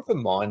it more of a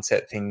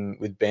mindset thing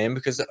with Bam?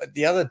 Because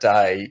the other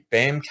day,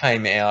 Bam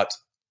came out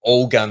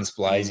all guns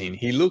blazing.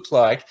 He looked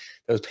like,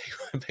 there was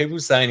people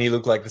saying he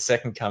looked like the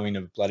second coming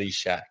of bloody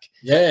Shaq.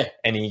 Yeah.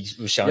 And he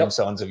was showing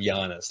signs of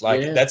Giannis.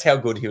 That's how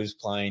good he was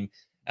playing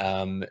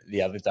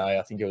the other day.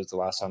 I think it was the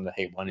last time the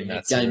Heat won in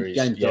that series.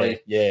 Game 3.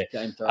 Yeah.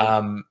 Game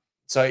 3.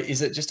 So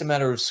is it just a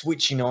matter of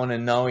switching on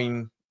and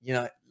knowing,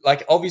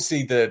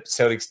 obviously the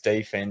Celtics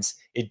defense,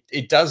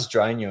 it does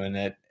drain you, and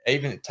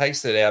it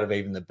takes it out of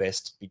even the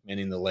best big men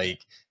in the league,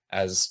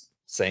 as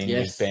seen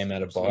with Bam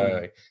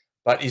Adebayo.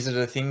 But is it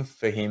a thing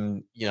for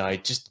him,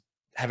 just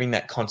having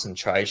that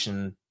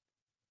concentration,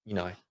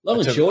 Long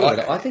and short of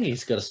it, I think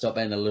he's got to stop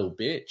being a little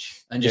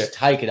bitch and just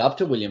take it up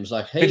to Williams.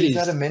 But is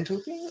that a mental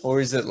thing,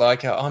 or is it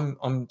like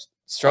I'm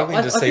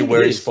struggling to see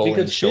where he's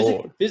falling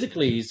short?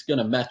 Physically, he's going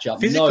to match up.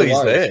 Physically, no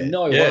worries, there.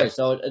 No worries.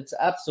 So it's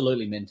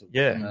absolutely mental.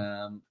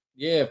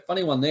 Yeah.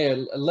 Funny one there.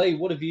 Lee,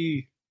 what have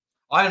you?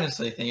 I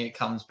honestly think it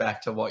comes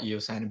back to what you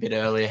were saying a bit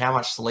earlier, how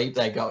much sleep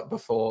they got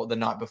the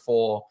night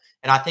before.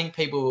 And I think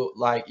people,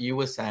 like you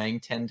were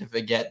saying, tend to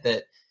forget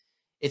that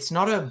it's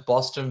not a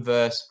Boston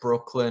versus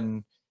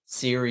Brooklyn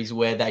series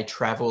where they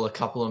travel a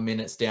couple of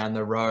minutes down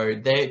the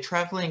road. They're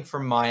traveling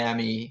from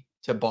Miami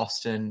to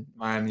Boston,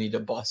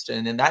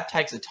 and that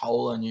takes a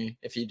toll on you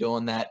if you're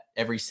doing that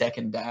every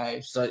second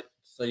day.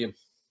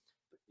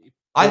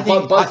 I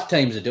think both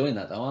teams are doing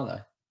that, though, aren't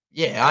they?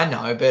 Yeah, I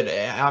know, but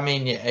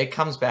it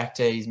comes back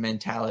to his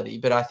mentality.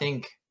 But I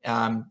think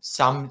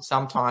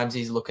sometimes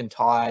he's looking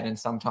tired, and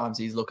sometimes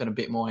he's looking a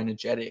bit more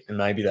energetic. And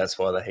maybe that's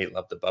why the Heat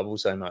love the bubble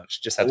so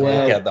much. Just had to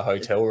walk out the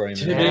hotel room.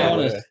 To be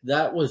honest,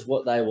 that was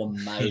what they were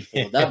made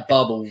for. That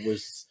bubble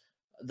was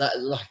they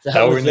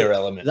were in their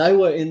element. They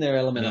were in their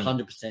element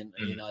 100%.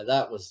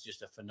 That was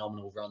just a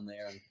phenomenal run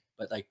there,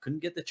 but they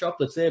couldn't get the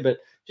chocolates there. But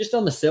just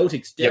on the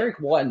Celtics, Derek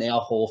White and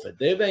Al Horford,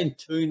 there have been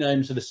 2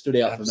 names that have stood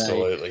out for me.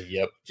 Absolutely,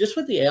 yep. Just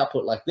with the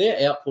output,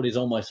 their output is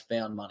almost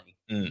found money.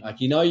 You're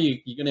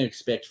going to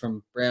expect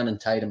from Brown and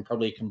Tatum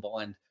probably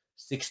combined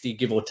 60,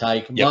 give or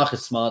take. Yep.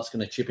 Marcus Smart's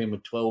going to chip in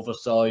with 12 or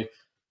so.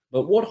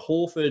 But what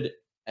Horford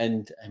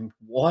and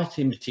White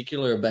in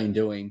particular have been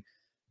doing,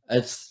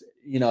 it's,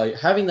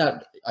 having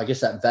that, I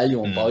guess, that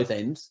value on both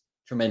ends,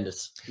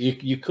 tremendous.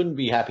 You couldn't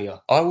be happier.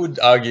 I would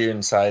argue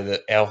and say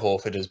that Al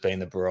Horford has been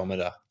the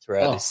barometer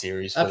throughout this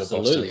series for the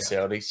Boston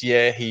Celtics.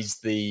 Yeah, he's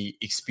the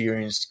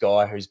experienced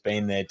guy who's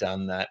been there,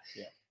 done that.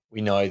 Yeah.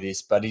 We know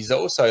this, but he's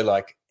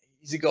also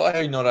he's a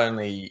guy who not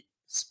only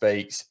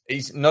speaks,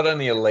 he's not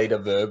only a leader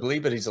verbally,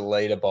 but he's a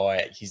leader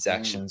by his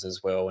actions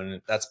as well.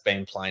 And that's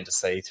been plain to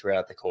see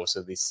throughout the course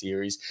of this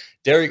series.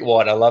 Derek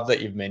White, I love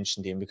that you've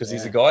mentioned him because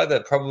he's a guy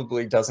that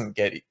probably doesn't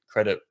get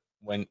credit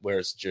where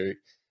it's due.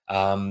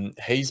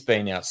 He's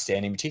been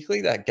outstanding,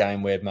 particularly that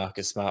game where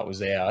Marcus Smart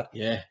was out.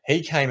 Yeah.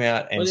 He came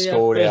out and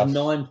scored out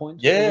 9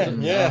 points.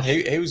 Yeah.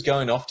 He was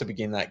going off to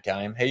begin that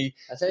game. He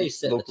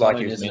looked like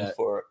he was meant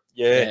for it.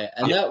 Yeah.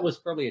 And that was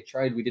probably a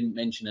trade we didn't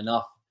mention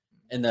enough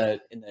in the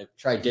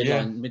trade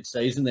deadline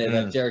mid-season there,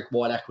 that Derek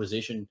White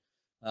acquisition.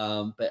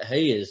 But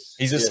he's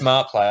a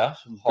smart player,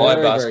 high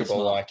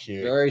basketball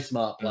IQ. Very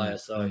smart player.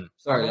 So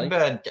sorry, I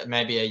remember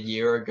maybe a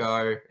year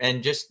ago,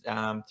 and just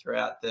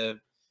throughout the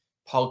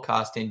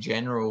podcast in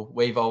general,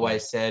 we've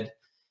always said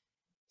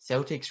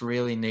Celtics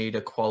really need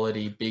a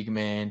quality big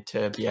man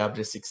to be able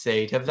to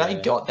succeed. Have they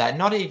got that?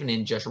 Not even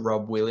in just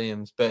Rob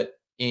Williams, but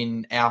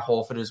in Al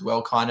Horford as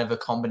well, kind of a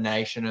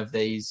combination of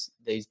these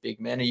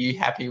big men. Are you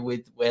happy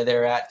with where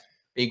they're at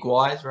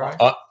big-wise, right?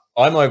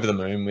 I'm over the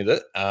moon with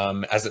it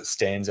as it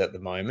stands at the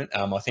moment.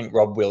 I think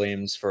Rob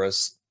Williams, for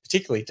us,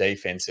 particularly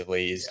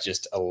defensively, is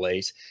just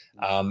elite.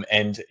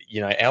 And,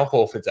 Al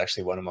Horford's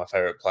actually one of my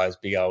favourite players,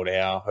 big old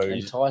Al.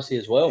 And Ticey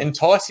as well.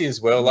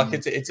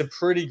 It's a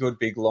pretty good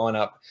big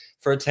lineup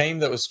for a team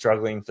that was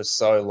struggling for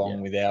so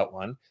long without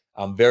one.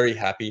 I'm very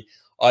happy.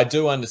 I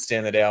do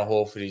understand that Al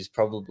Horford is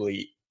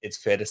probably, it's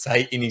fair to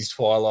say, in his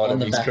twilight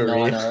of his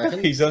career.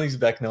 He's on his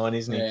back 9,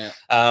 isn't he? Yeah.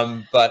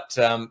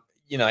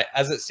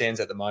 As it stands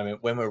at the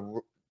moment, when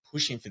we're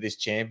pushing for this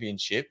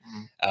championship,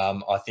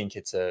 I think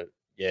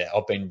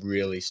I've been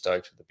really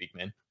stoked with the big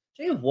men.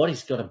 Gee, what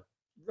he's got a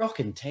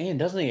rocking tan,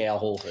 doesn't he, Al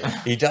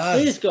Horford? He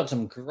does. He's got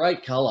some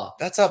great colour.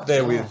 That's up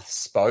there with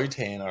Spo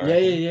tan, I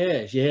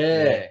reckon.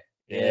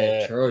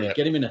 Yeah, true.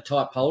 Get him in a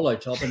tight polo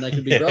top and they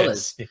could be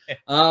brothers.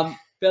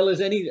 Fellas,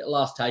 any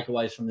last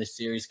takeaways from this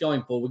series?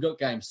 Going forward, we've got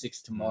Game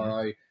 6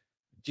 tomorrow.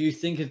 Do you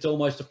think it's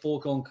almost a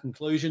foregone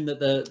conclusion that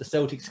the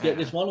Celtics get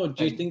this one, or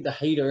do you think the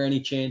Heat are any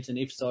chance? And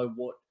if so,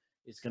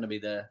 is going to be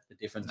the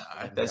difference.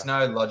 No, there's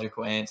no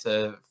logical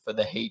answer for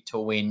the Heat to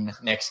win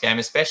next game,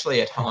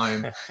 especially at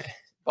home.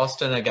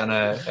 Boston are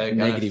gonna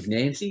negative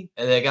Nancy.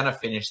 They're gonna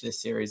finish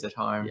this series at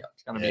home. Yeah.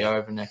 It's gonna be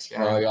over next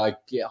game.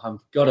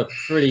 I've got a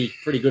pretty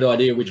good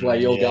idea which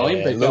way you're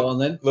going, but go on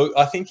then. Look,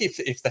 I think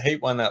if the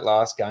Heat won that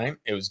last game,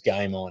 it was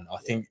game on. I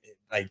think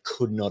they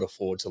could not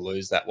afford to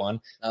lose that one.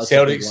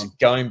 Celtics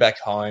going back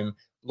home,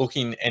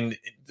 looking, and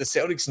the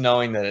Celtics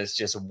knowing that it's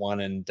just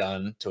one and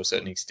done to a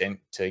certain extent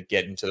to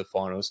get into the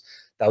finals,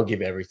 they'll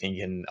give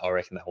everything, and I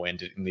reckon they'll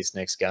end it in this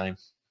next game.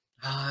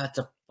 It's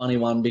a funny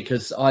one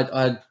because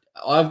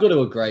I've got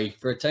to agree.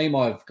 For a team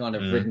I've kind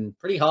of ridden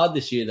pretty hard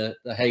this year,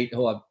 the Heat,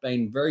 who I've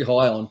been very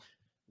high on,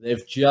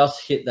 they've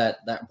just hit that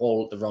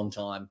wall at the wrong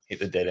time. Hit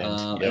the dead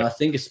end. And I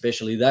think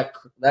especially that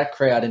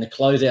crowd in a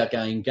closeout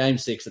game, Game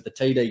 6 at the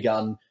TD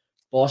Garden,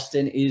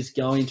 Boston is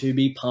going to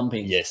be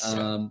pumping. Yes.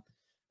 And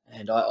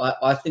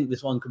I think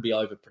this one could be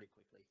over pretty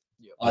quickly.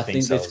 Yep. I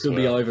think this could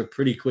be over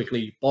pretty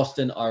quickly.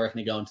 Boston, I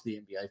reckon, are going to the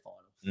NBA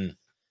Finals.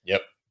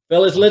 Yep.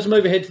 Fellas, let's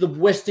move ahead to the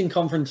Western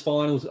Conference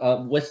Finals.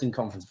 That's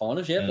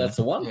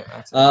the one.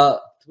 Yeah,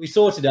 we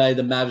saw today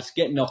the Mavs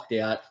get knocked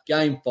out.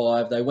 Game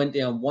 5, they went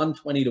down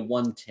 120 to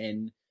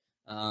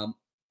 110.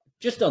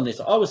 Just on this,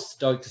 I was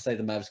stoked to see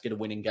the Mavs get a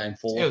win in Game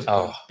 4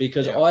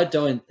 because I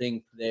don't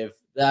think they've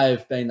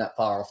been that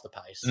far off the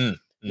pace.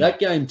 That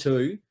Game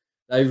 2,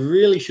 they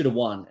really should have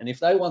won. And if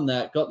they won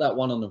that, got that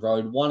one on the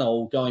road,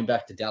 1-0, going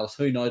back to Dallas,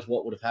 who knows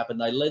what would have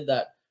happened. They led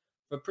that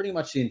for pretty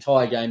much the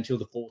entire game till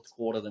the fourth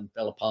quarter, then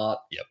fell apart.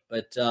 Yep.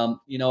 But,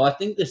 I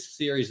think this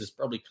series is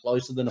probably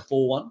closer than a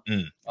 4-1.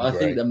 I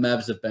think the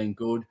Mavs have been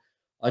good.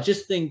 I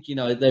just think,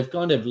 they've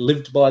kind of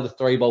lived by the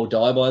 3-ball,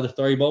 die by the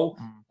 3-ball.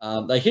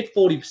 They hit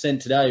 40%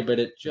 today, but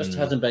it just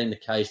hasn't been the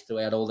case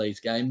throughout all these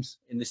games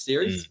in this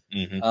series.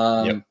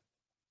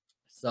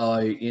 So,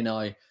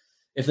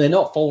 if they're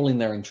not falling,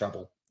 they're in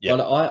trouble. Yep.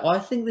 But I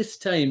think this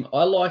team,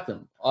 I like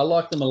them. I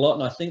like them a lot,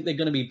 and I think they're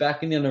going to be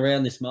back in and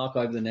around this mark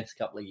over the next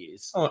couple of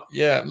years. Oh,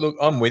 yeah, look,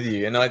 I'm with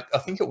you. And I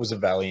think it was a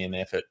valiant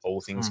effort, all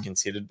things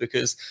considered,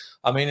 because,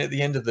 at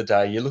the end of the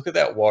day, you look at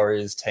that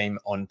Warriors team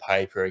on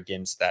paper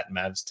against that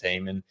Mavs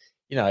team, and,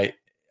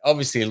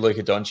 obviously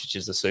Luka Doncic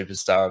is a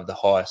superstar of the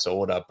highest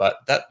order, but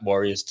that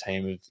Warriors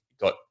team have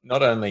got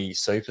not only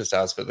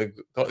superstars, but they've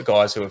got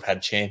guys who have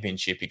had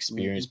championship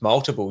experience,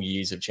 multiple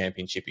years of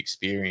championship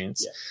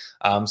experience.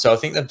 Yeah. So I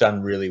think they've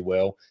done really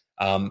well.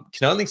 Can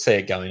only see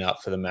it going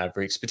up for the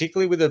Mavericks,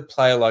 particularly with a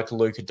player like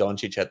Luka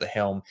Doncic at the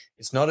helm.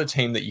 It's not a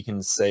team that you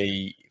can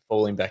see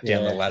falling back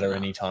down the ladder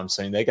anytime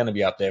soon. They're going to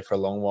be up there for a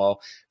long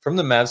while. From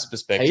the Mavs'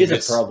 perspective, he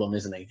is a problem,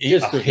 isn't he?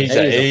 He's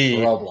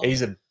a problem.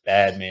 He's a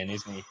bad man,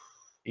 isn't he?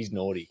 He's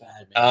naughty.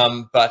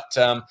 But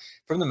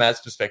from the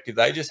Mavs' perspective,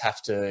 they just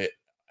have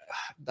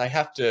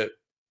to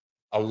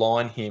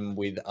align him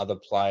with other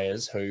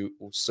players who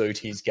will suit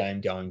his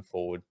game going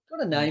forward.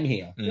 Got a name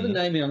here. I'm going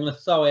to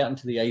throw out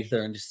into the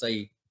ether and just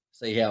see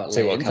how it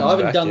lands. I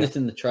haven't done this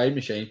in the trade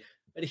machine,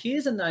 but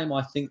here's a name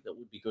I think that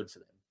would be good for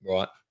them.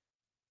 Right.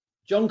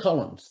 John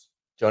Collins.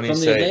 Johnny from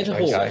the Atlanta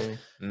Hawks.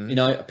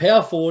 A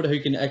power forward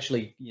who can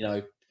actually,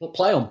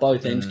 play on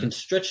both ends, can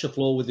stretch the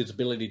floor with his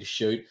ability to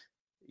shoot.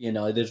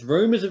 There's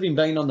rumors of him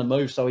being on the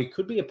move, so he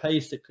could be a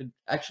piece that could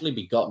actually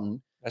be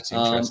gotten. That's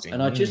interesting.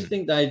 And I just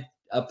think they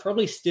are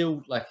probably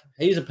still,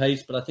 he's a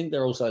piece, but I think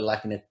they're also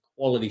lacking a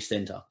quality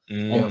center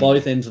on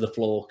both ends of the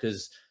floor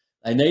because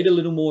they need a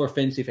little more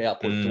offensive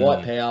output.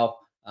 Dwight Powell,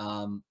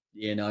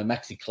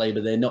 Maxi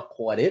Kleber, they're not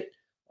quite it.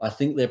 I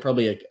think they're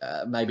probably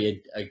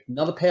maybe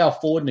another power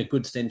forward and a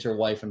good center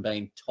away from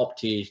being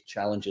top-tier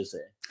challengers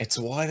there. It's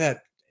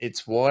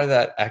why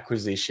that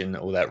acquisition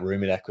or that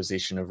rumored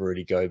acquisition of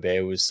Rudy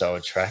Gobert was so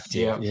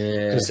attractive.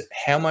 Yeah. Because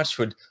how much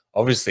would,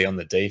 obviously on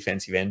the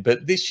defensive end,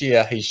 but this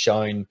year he's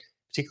shown,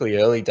 particularly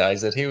early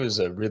days, that he was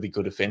a really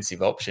good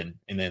offensive option.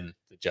 And then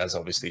the Jazz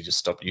obviously just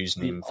stopped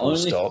using him full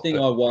stop. The only thing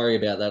I worry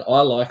about that, I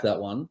like that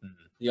one.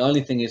 The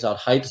only thing is I'd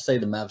hate to see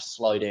the Mavs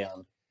slow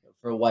down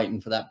for waiting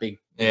for that big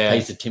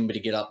piece of timber to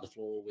get up the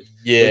floor with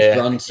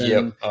Brunson.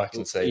 Yep, I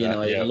can see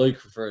that. Luke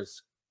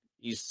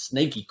he's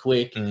sneaky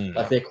quick.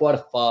 They're quite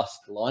a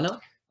fast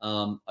lineup.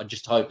 I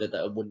just hope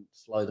that wouldn't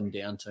slow them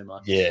down too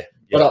much. Yeah.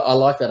 But I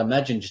like that.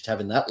 Imagine just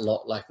having that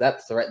lot,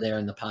 that threat there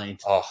in the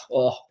paint.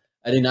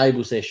 It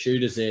enables their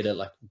shooters there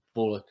to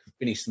Bullock,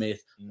 Finney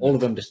Smith, all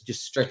of them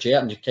just stretch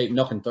out and just keep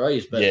knocking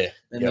threes. But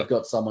then they've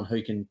got someone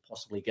who can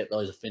possibly get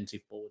those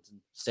offensive boards and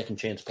second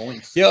chance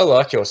points. Yeah, I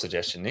like your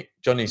suggestion, Nick.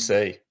 Johnny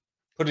C.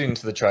 Put it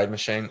into the trade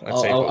machine.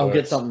 I'll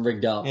get something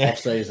rigged up off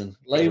season.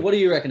 Lee, what do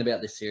you reckon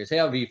about this series?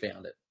 How have you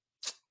found it?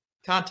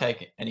 Can't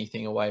take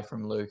anything away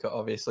from Luka,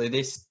 obviously.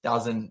 This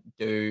doesn't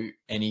do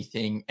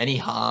any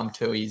harm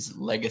to his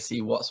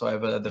legacy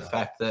whatsoever. The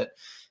fact that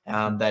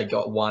they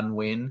got one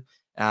win.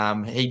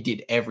 He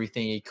did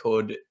everything he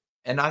could.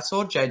 And I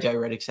saw JJ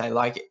Redick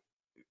say,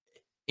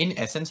 in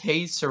essence,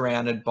 he's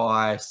surrounded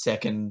by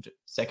second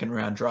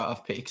round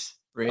draft picks,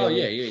 really. Oh,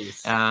 yeah, he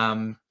is.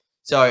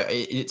 So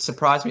it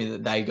surprised me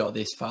that they got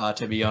this far,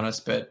 to be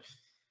honest. But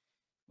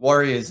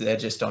Warriors, they're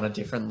just on a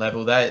different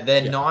level. They're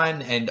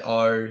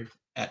 9-0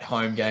 at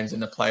home games in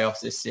the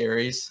playoffs this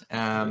series.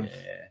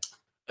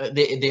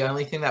 The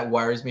only thing that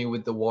worries me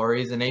with the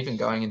Warriors, and even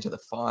going into the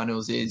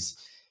finals, is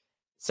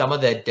some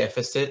of their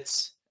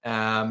deficits.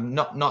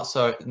 Not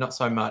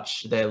so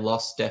much their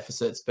lost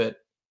deficits, but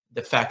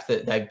the fact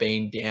that they've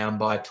been down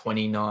by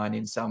 29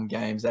 in some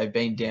games, they've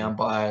been down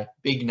by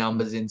big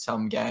numbers in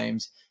some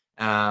games.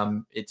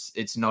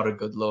 It's not a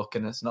good look,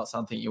 and it's not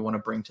something you want to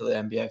bring to the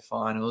NBA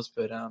finals.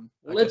 But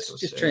let's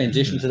just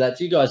transition to that.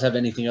 Do you guys have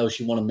anything else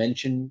you want to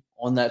mention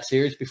on that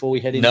series before we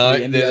head into the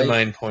NBA? They're the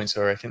main points,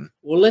 I reckon.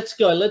 Well, let's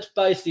go. Let's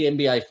base the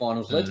NBA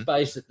finals. Let's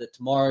base it that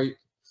tomorrow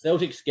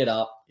Celtics get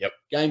up. Yep.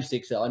 Game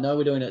 6. I know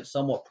we're doing it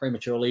somewhat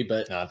prematurely,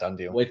 but done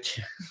deal.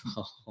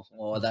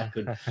 That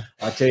could.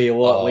 I tell you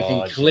what, we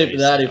can clip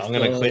that. I'm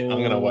going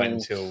to wait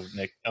until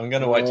next. I'm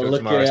going to wait till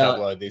tomorrow to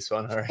upload this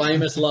one.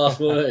 Famous last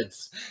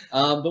words.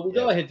 But we'll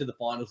go ahead to the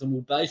finals, and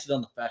we'll base it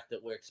on the fact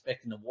that we're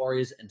expecting the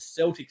Warriors and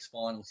Celtics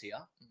finals here.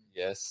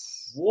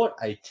 Yes. What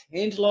a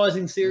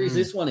tantalizing series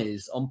this one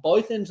is on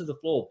both ends of the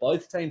floor.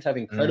 Both teams have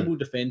incredible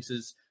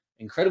defenses,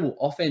 incredible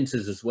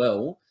offenses as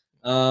well.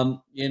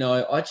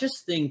 I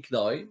just think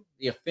though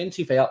the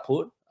offensive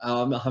output.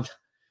 I'm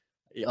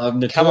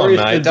notorious. Come on,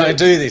 mate! Don't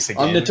do this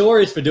again. I'm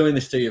notorious for doing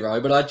this to you,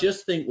 Ro. But I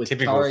just think with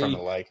typical Curry, from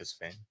a Lakers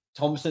fan.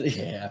 Thompson,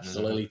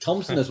 absolutely.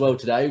 Thompson as well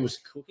today was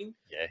cooking.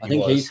 Yeah, I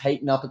think he's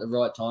heating up at the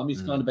right time.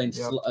 He's kind of been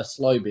a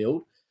slow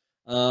build.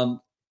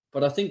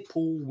 But I think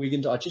Paul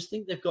Wiggins. I just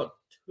think they've got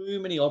too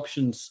many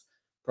options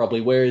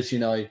probably. Whereas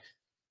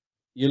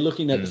you're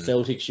looking at the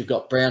Celtics, you've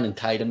got Brown and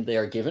Tatum,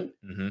 they're a given.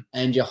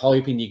 And you're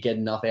hoping you get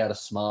enough out of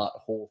Smart,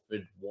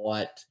 Horford,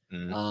 White,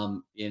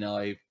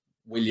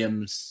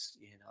 Williams.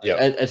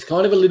 It's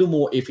kind of a little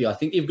more iffy. I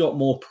think you've got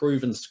more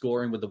proven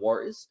scoring with the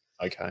Warriors.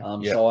 Okay.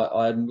 So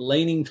I'm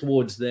leaning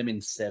towards them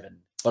in 7.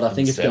 But I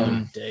think it's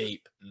going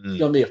deep. It's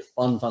going to be a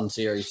fun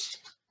series.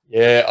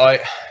 Yeah,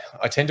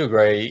 I tend to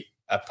agree,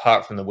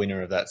 apart from the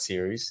winner of that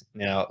series.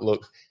 Now,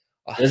 look,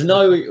 there's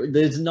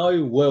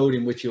no world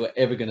in which you're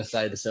ever going to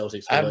say the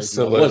Celtics.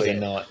 Absolutely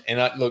not.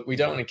 And look, we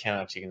don't want to count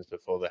our chickens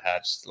before the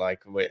hatch.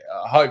 Like,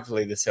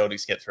 hopefully the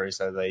Celtics get through,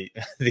 so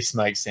this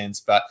makes sense.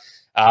 But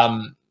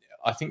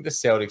I think the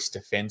Celtics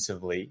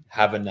defensively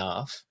have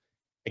enough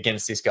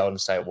against this Golden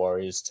State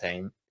Warriors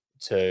team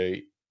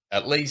to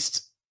at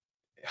least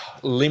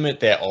limit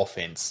their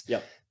offense.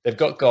 Yep. They've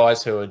got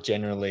guys who are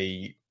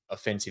generally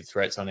offensive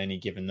threats on any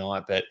given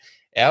night, but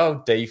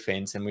our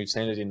defense, and we've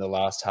seen it in the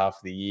last half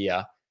of the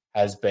year,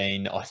 has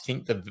been, I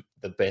think,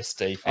 the best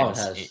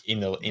defense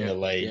in the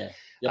league. Yeah.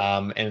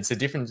 Yep. And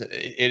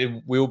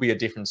it will be a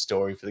different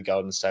story for the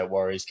Golden State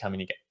Warriors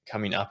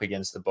coming up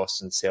against the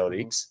Boston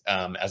Celtics,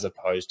 as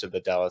opposed to the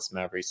Dallas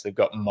Mavericks. They've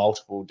got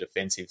multiple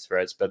defensive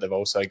threats, but they've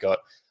also got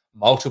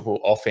multiple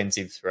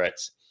offensive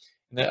threats.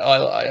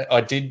 Now,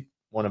 I did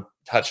want to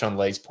touch on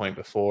Lee's point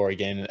before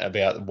again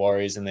about the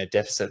Warriors and their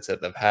deficits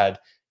that they've had.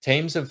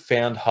 Teams have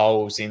found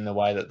holes in the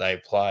way that they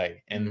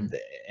play, and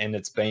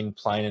it's been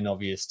plain and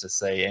obvious to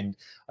see. And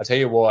I tell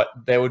you what,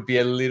 there would be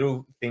a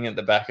little thing at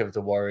the back of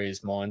the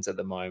Warriors' minds at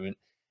the moment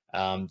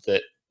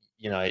that,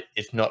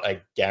 it's not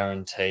a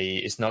guarantee.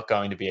 It's not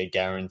going to be a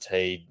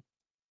guaranteed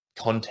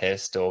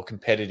contest or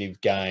competitive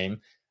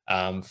game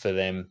for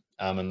them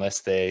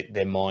unless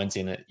their mind's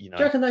in it. Do you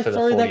reckon they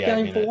throw that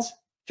game minutes. For?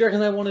 Do you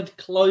reckon they wanted to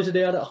close it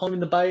out at home in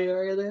the Bay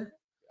Area there?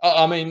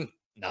 I mean,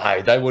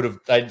 no,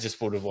 they just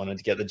would have wanted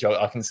to get the job.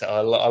 I can say I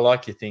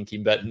like your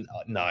thinking, but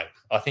no,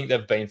 I think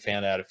they've been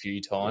found out a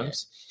few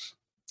times.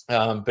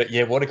 Yeah. But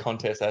yeah, what a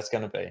contest that's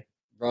going to be.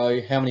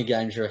 Bro, how many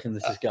games do you reckon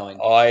this is going?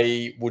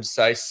 I would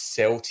say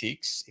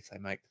Celtics, if they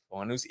make the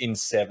finals, in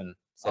 7.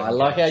 I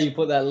like how you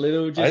put that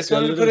little, I just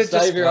wanted to put it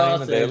save your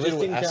ass there, just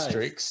little in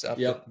asterisks.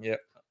 Yep.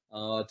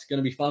 It's going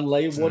to be fun,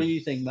 Lee. What do you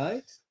think,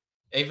 mate?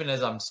 Even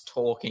as I'm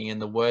talking and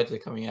the words are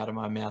coming out of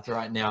my mouth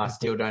right now, I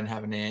still don't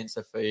have an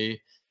answer for you.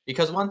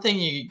 Because one thing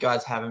you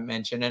guys haven't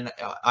mentioned, and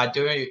I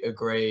do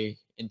agree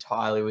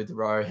entirely with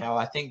Ro, how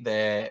I think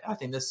the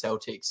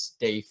Celtics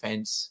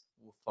defense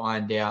will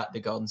find out the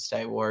Golden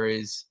State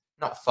Warriors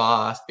not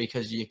fast,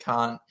 because you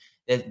can't.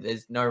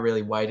 There's no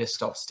really way to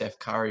stop Steph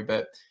Curry,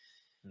 but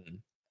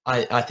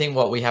I think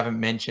what we haven't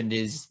mentioned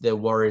is the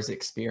Warriors'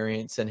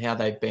 experience and how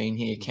they've been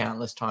here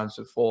countless times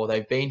before.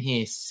 They've been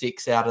here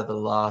 6 out of the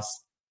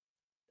last,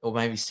 or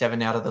maybe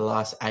 7 out of the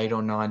last 8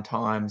 or 9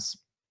 times.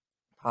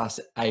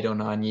 Past 8 or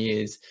 9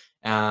 years.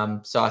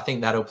 So I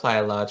think that'll play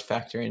a large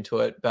factor into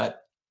it.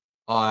 But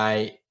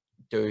I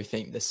do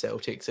think the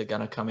Celtics are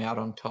going to come out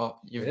on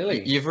top.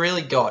 You've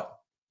really got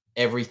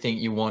everything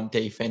you want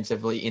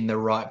defensively in the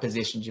right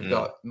positions. You've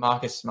got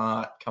Marcus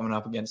Smart coming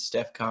up against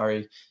Steph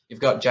Curry. You've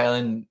got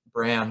Jaylen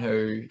Brown,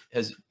 who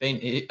has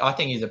been, I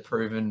think he's a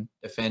proven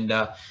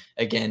defender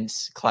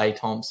against Klay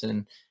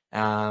Thompson.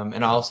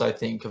 And I also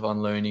think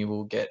Kevon Looney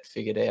will get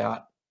figured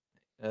out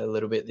a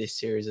little bit this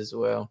series as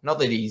well. Not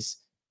that he's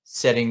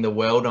setting the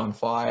world on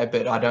fire,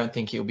 but I don't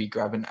think he'll be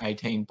grabbing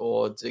 18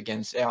 boards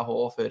against Al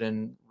Horford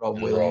and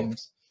Rob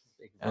Williams.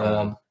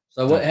 So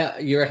how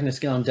you reckon it's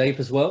going deep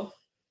as well?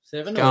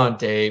 7? It's going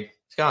deep.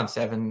 It's going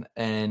 7,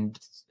 and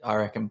I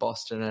reckon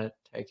Boston are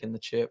taking the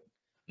chip.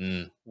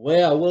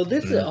 Wow. Well,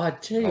 this is, I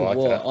tell you what,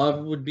 I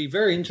would be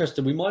very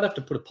interested. We might have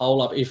to put a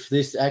poll up if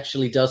this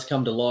actually does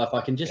come to life.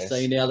 I can just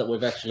see now that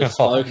we've actually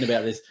spoken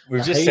about this.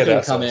 We've just set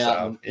ourselves come out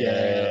up.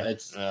 And,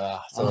 it's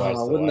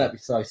wouldn't that be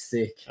so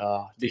sick?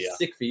 Oh, be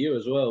sick for you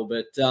as well.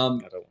 But I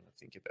don't want to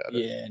think about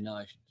it. Yeah,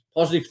 no.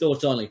 Positive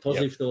thoughts only.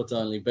 Positive thoughts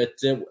only. But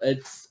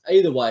it's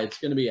either way, it's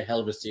going to be a hell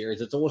of a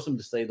series. It's awesome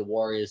to see the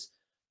Warriors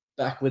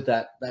back with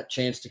that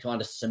chance to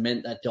kind of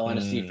cement that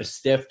dynasty, for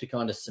Steph to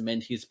kind of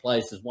cement his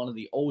place as one of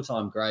the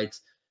all-time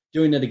greats,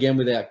 doing it again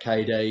without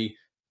KD.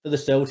 For the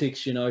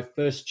Celtics, you know,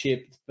 first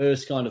chip,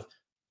 first kind of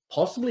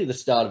possibly the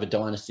start of a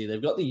dynasty.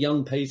 They've got the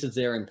young pieces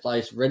there in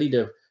place, ready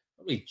to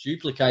probably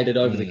duplicate it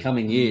over the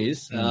coming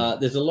years.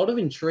 There's a lot of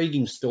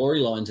intriguing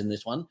storylines in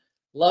this one.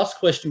 Last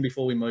question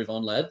before we move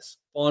on, lads.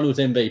 Finals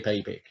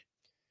MVP pick.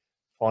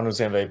 Finals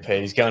MVP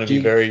is going to be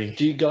very...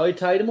 Do you go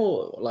Tatum,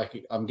 or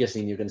like I'm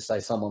guessing you're going to say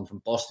someone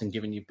from Boston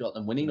given you've got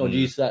them winning, or do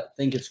you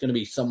think it's going to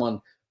be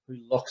someone who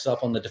locks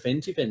up on the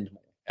defensive end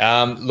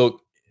more?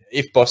 Look,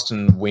 if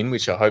Boston win,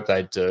 which I hope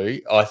they do,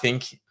 I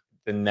think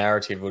the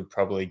narrative would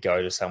probably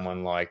go to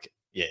someone like,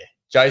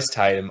 Jace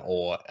Tatum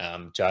or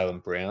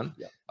Jaylen Brown.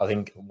 Yep. I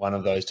think one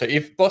of those two.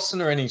 If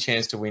Boston are any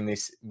chance to win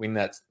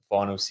that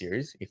final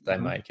series, if they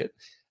make it,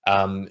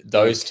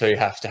 those two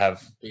have to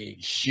have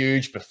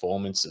huge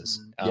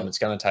performances. It's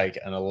going to take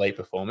an elite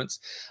performance.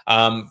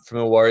 From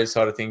a Warriors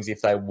side of things,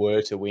 if they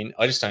were to win,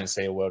 I just don't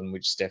see a world in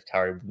which Steph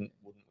Curry wouldn't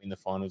win the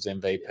Finals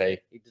MVP.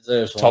 He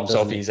deserves one. Tops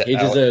off his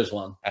deserves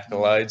one.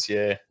 Accolades.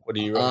 Yeah. What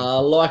do you reckon?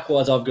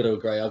 Likewise, I've got to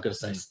agree. I've got to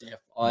say Steph.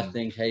 I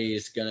think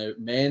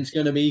man's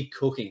going to be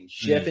cooking.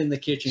 Chef in the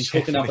kitchen,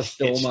 cooking up a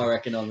storm, I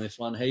reckon, on this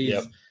one. He's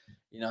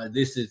you know,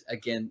 this is,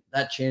 again,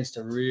 that chance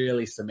to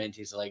really cement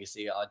his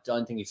legacy. I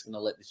don't think he's going to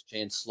let this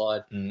chance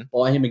slide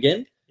by him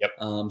again.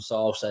 So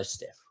I'll say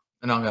Steph.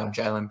 And I'm going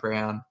Jaylen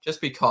Brown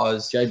just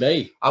because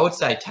JB. I would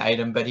say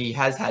Tatum, but he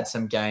has had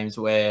some games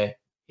where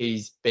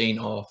he's been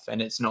off and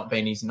it's not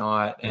been his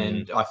night.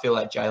 And I feel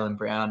like Jaylen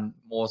Brown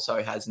more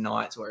so has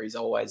nights where he's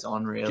always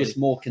on, really. Just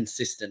more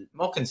consistent.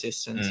 So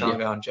I'm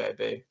going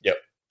JB. Yep.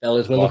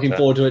 Fellas, we're looking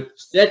forward to it.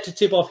 Set to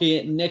tip off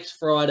here next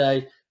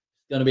Friday.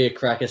 Going to be a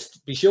cracker.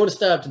 Be sure to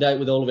stay up to date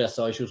with all of our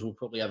socials. We'll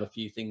probably have a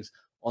few things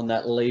on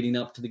that leading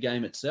up to the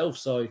game itself.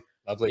 So,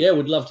 lovely. Yeah,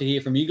 we'd love to hear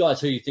from you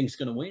guys who you think is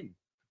going to win.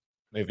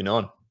 Moving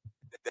on.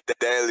 The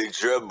Daily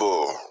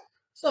Dribble.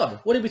 So,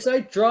 what did we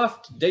say?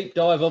 Draft deep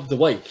dive of the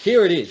week.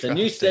 Here it is. A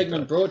new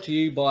segment brought to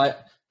you by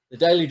the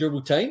Daily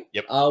Dribble team.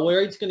 Yep.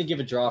 We're each going to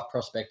give a draft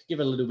prospect, give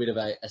a little bit of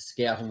a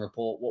scouting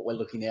report, what we're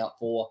looking out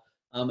for,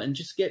 and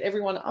just get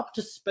everyone up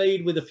to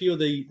speed with a few of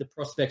the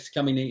prospects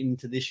coming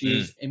into this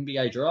year's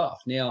NBA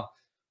draft. Now,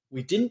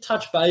 we didn't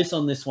touch base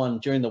on this one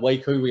during the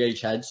week who we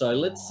each had, so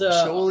let's.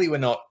 Surely we're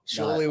not.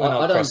 Surely we're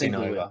not crossing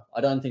over. I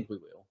don't think we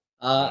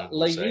will.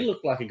 Lee, you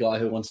look like a guy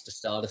who wants to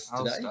start us today.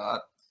 I'll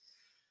start.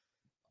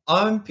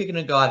 I'm picking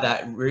a guy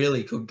that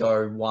really could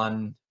go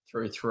 1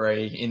 through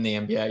 3 in the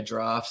NBA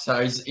draft.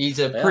 So he's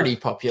a pretty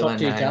popular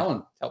top-tier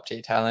talent.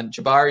 Top-tier talent.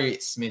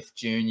 Jabari Smith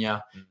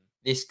Jr.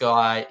 This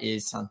guy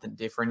is something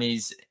different.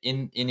 He's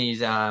in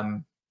his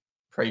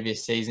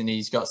previous season.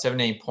 He's got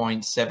 17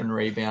 points, 7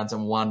 rebounds,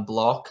 and 1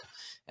 block.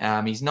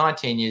 He's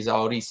 19 years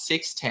old. He's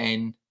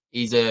 6'10".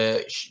 He's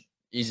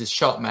a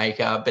shot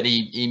maker, but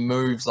he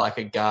moves like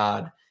a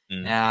guard.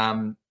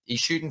 He's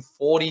shooting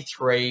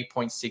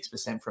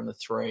 43.6% from the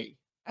 3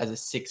 as a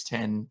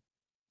 6'10".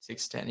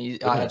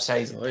 I'd say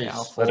he's a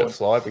power forward. Let it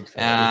fly, big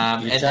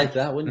fan. You'd take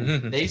that, wouldn't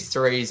you? These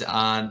threes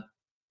aren't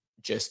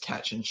just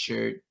catch and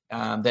shoot.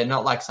 They're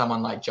not like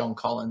someone like John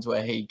Collins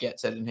where he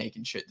gets it and he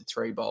can shoot the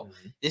 3 ball.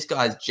 This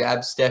guy's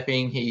jab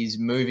stepping. He's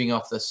moving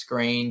off the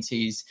screens.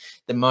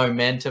 The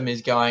momentum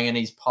is going and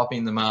he's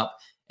popping them up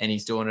and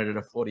he's doing it at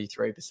a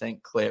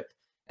 43% clip.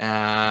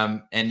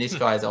 And this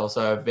guy is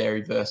also a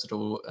very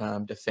versatile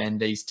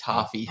defender. He's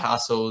tough. He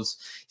hustles.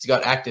 He's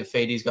got active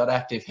feet. He's got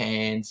active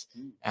hands.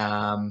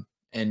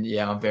 And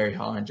yeah, I'm very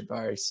high on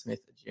Jabari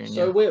Smith Jr.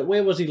 So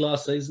where was he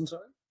last season,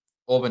 sorry?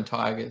 Auburn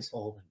Tigers.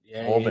 Auburn.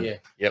 Yeah.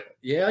 Yep.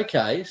 Yeah,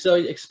 okay. So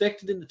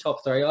expected in the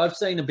top 3. I've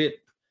seen a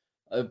bit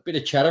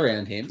of chat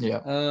around him.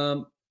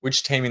 Yeah.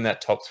 Which team in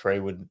that top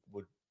 3 would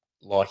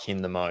like him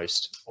the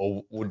most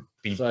or would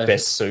be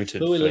best suited?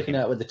 Who are we looking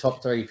at with the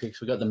top 3 picks?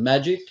 We've got the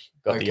Magic.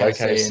 Got the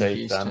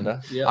OKC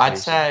Thunder. Yep. I'd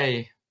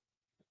say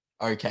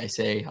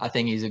OKC. I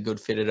think he's a good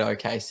fit at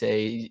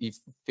OKC. He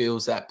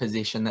feels that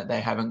position that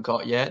they haven't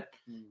got yet.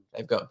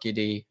 They've got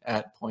Giddey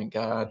at point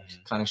guard,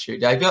 kind of shoot.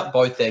 They've got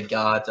both their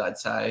guards, I'd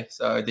say.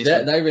 So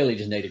they really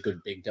just need a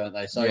good big, don't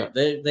they? So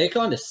they're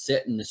kind of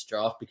set in this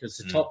draft because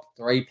the top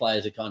 3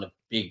 players are kind of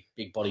big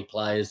body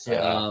players.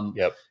 Yeah,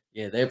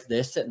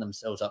 they're setting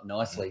themselves up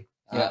nicely.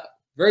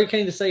 Very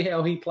keen to see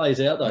how he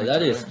plays out, though.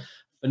 That is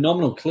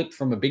phenomenal clip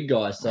from a big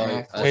guy.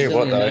 So tell you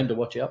what, though, name to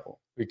watch out for.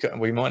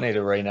 We might need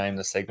to rename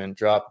the segment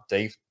Draft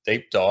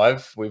Deep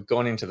Dive. We've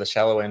gone into the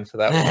shallow end for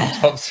that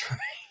one. Top 3.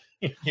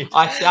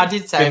 I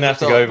did say didn't have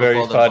to go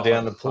very far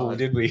down the pool,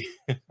 did we?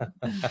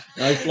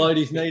 No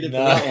floaties needed for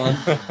that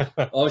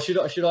one. Oh, should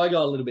I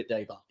go a little bit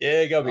deeper?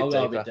 Yeah, go a bit deeper.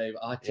 Go a bit deeper.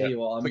 I tell you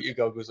what, put your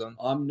goggles on.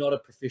 I'm not a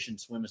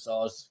proficient swimmer, so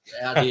I was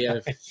out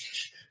here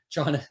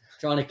trying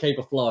to keep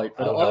afloat.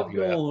 But I've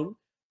gone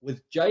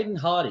with Jaden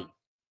Hardy.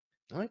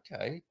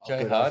 Okay,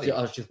 Jay Hardy.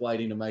 I was just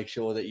waiting to make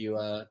sure that you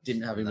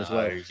didn't have him as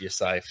well. You're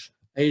safe.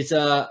 He's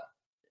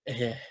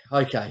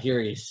okay. Here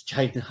he is,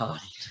 Jaden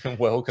Hardy.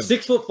 Welcome.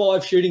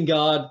 6'5" shooting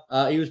guard.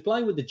 He was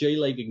playing with the G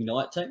League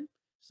Ignite team,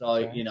 so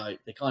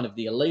the kind of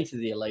the elite of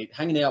the elite,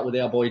 hanging out with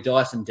our boy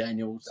Dyson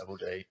Daniels. Double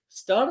D.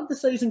 Started the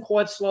season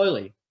quite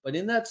slowly, but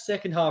in that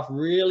second half,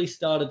 really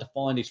started to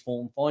find his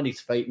form, find his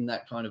feet in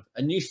that kind of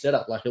a new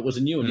setup. Like it was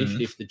a new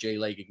initiative for the G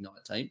League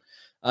Ignite team.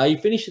 He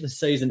finished the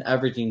season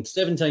averaging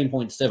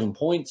 17.7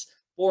 points,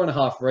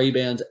 4.5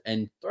 rebounds,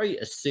 and 3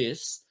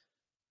 assists.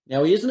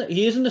 Now, he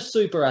isn't a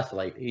super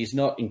athlete. He's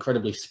not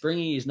incredibly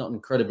springy. He's not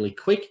incredibly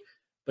quick,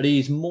 but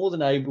he's more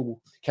than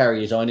able to carry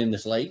his own in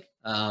this league.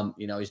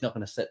 He's not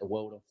going to set the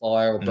world on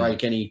fire or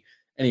break any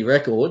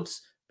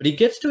records, but he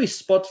gets to his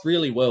spots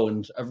really well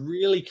and a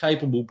really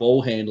capable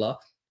ball handler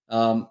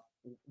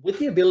with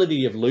the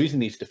ability of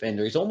losing his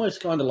defender. He's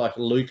almost kind of like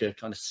Luka,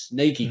 kind of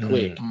sneaky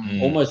quick,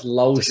 almost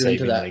lulls you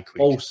into that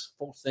false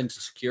sense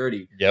of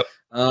security. Yep.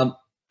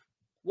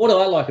 What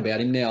I like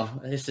about him now,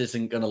 this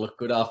isn't going to look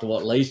good after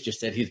what Lee's just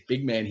said, his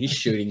big man, his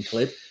shooting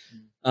clip.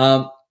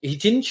 He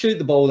didn't shoot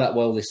the ball that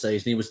well this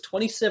season. He was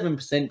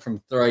 27%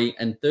 from 3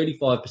 and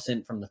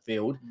 35% from the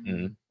field.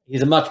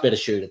 He's a much better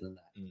shooter than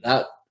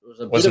that.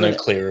 That wasn't a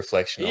clear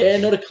reflection. Yeah,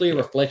 not a clear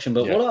reflection.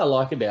 But what I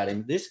like about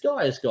him, this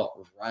guy has got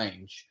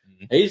range.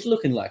 He's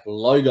looking like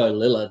logo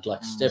Lillard,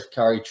 like Steph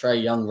Curry,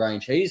 Trae Young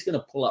range. He's going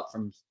to pull up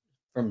from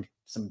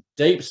some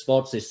deep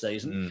spots this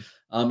season.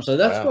 So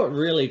that's what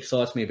really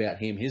excites me about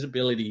him. His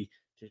ability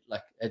to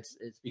it's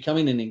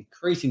becoming an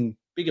increasing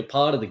bigger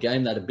part of the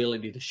game, that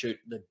ability to shoot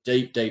the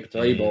deep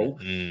three ball.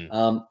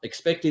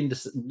 Expect him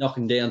to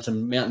knocking down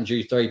some Mountain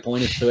Dew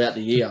 3-pointers throughout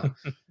the year.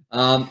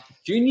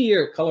 Junior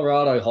year at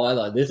Colorado High,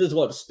 though, this is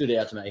what stood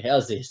out to me.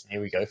 How's this?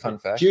 Here we go. Fun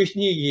fact.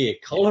 Junior year,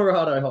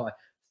 Colorado High,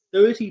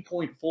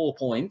 30.4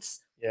 points.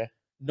 Yeah.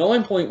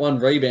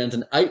 9.1 rebounds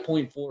and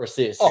 8.4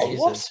 assists. Oh,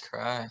 Jesus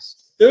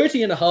Christ.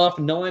 30.5,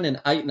 9 and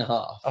 8.5.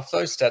 Off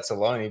those stats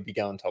alone, he'd be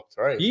going top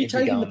 3. Are you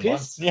taking the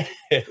piss? Yeah.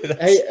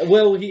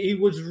 He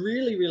was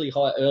really, really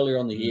high earlier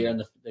on the year,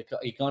 and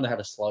he kind of had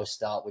a slow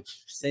start,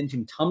 which sent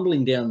him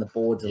tumbling down the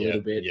boards a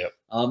little bit. Yep.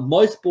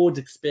 Most boards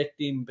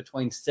expect him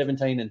between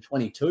 17 and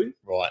 22.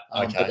 Right.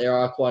 Okay. But there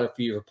are quite a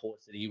few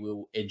reports that he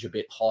will edge a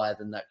bit higher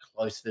than that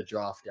close to the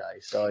draft day.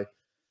 So.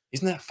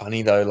 Isn't that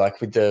funny though?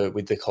 Like with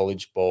the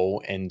college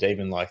ball and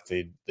even like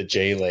the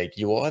G League,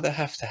 you either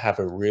have to have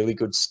a really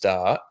good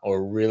start or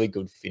a really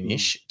good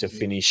finish to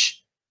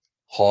finish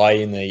high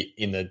in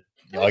the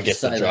I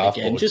guess the draft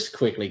board. Just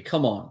quickly,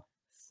 come on,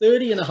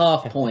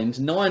 30.5 points,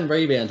 9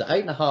 rebounds,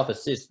 8.5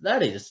 assists.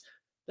 That is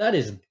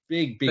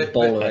big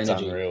baller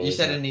energy. Unreal, you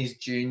said in his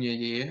junior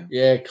year.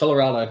 Yeah,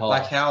 Colorado High.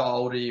 Like, how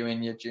old are you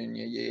in your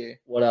junior year?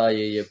 What are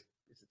you?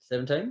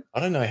 17? I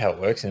don't know how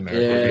it works in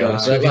America, to be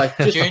honest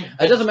with you.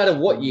 It doesn't matter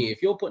what year.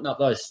 If you're putting up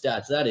those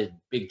stats, that is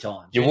big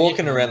time. You're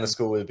walking around the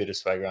school with a bit of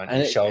swagger on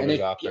your shoulders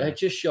up. It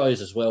just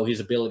shows as well his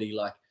ability,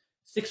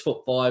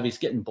 6'5", he's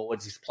getting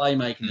boards, his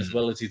playmaking as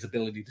well as his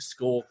ability to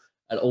score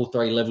at all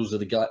 3 levels of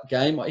the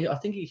game. I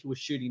think he was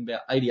shooting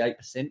about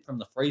 88% from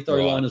the free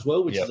throw line as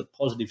well, which is a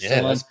positive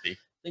sign. That's big.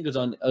 I think it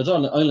was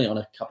only on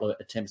a couple of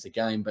attempts a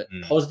game, but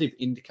positive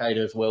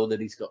indicator as well that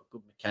he's got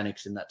good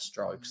mechanics in that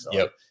stroke.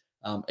 So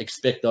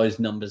expect those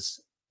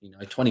numbers,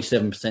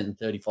 27% and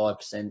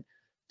 35%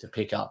 to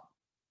pick up.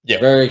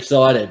 Yeah, very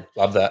excited.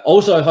 Love that.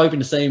 Also hoping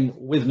to see him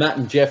with Matt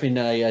and Jeff in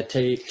a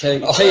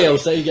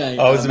TLC game.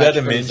 I was about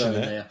to mention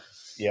that.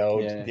 The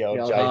old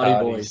Jay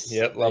Hardy boys.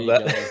 Yep, love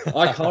that.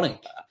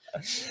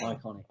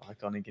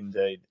 Iconic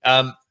indeed.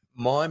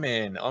 My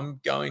man,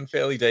 I'm going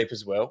fairly deep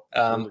as well.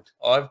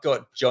 I've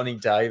got Johnny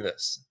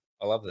Davis.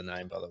 I love the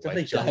name, by the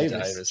way. Johnny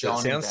Davis.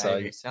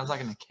 Sounds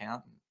like an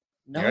accountant.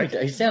 No,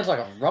 he sounds like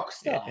a rock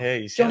star. Yeah,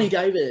 Johnny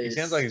Davis. He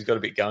sounds like he's got a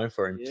bit going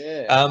for him.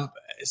 Yeah.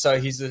 So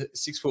he's a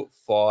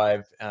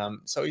 6'5".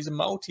 So he's a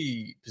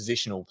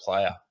multi-positional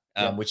player,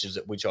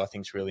 which I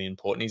think is really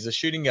important. He's a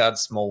shooting guard,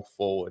 small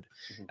forward.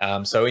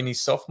 So in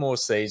his sophomore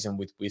season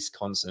with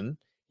Wisconsin,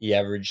 he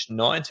averaged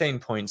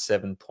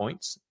 19.7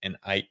 points and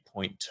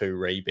 8.2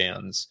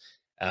 rebounds,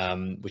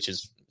 which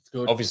is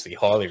obviously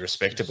highly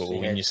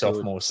respectable in your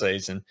sophomore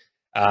season.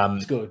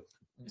 It's good.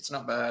 It's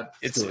not bad.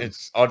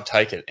 I'd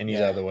take it any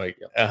day of the week.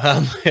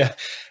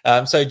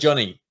 So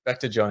Johnny, back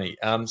to Johnny.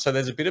 So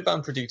there's a bit of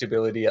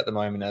unpredictability at the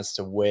moment as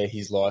to where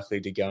he's likely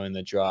to go in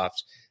the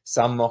draft.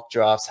 Some mock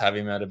drafts have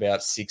him at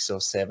about 6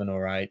 or 7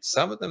 or 8.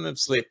 Some of them have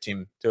slipped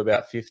him to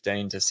about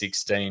 15 to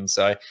 16.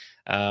 So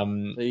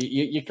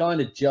you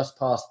kind of just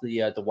past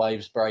the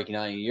waves breaking,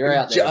 aren't you? You're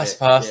out there. Just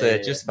past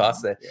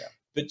there. Yeah.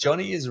 But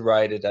Johnny is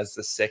rated as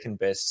the second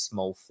best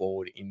small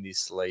forward in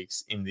this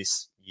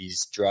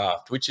year's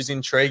draft, which is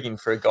intriguing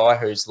for a guy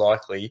who's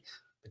likely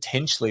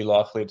potentially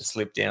likely to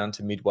slip down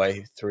to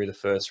midway through the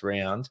first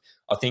round.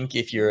 I think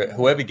if you're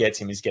whoever gets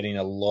him is getting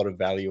a lot of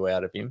value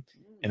out of him,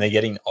 and they're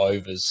getting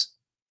overs.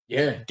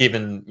 Yeah,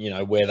 given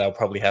where they'll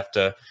probably have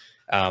to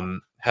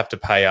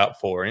pay up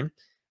for him.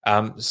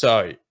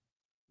 So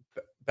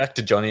back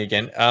to Johnny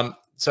again.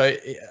 So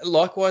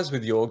likewise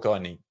with your guy,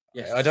 Nick,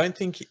 yes. I don't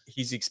think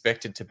he's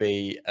expected to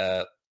be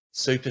a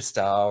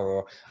superstar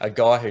or a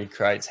guy who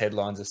creates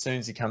headlines as soon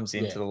as he comes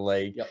into the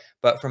league. Yep.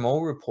 But from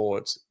all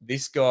reports,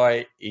 this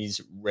guy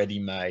is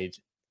ready-made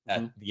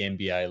at the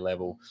NBA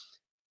level.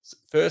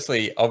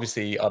 Firstly,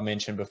 obviously, I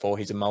mentioned before,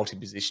 he's a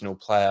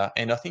multi-positional player.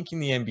 And I think in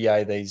the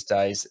NBA these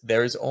days,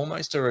 there is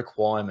almost a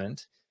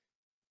requirement,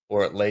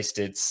 or at least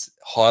it's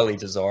highly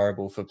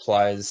desirable for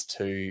players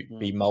to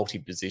be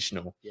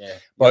multi-positional,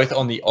 both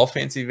on the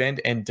offensive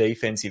end and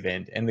defensive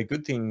end. And the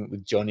good thing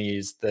with Johnny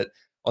is that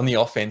on the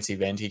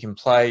offensive end, he can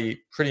play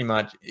pretty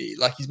much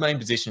like his main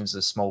position is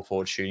a small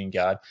forward shooting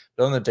guard,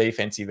 but on the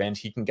defensive end,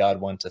 he can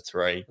guard 1 to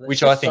 3,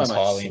 which I think is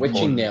highly important.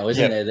 Switching now,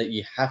 isn't there? That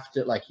you have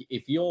to, like,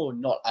 if you're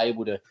not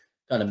able to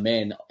kind of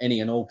man any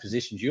and all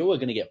positions, you are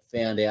going to get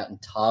found out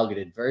and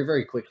targeted very,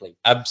 very quickly.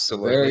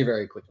 Absolutely. Very,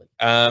 very quickly.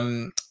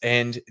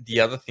 And the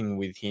other thing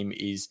with him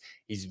is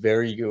he's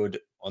very good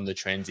on the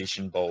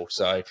transition ball.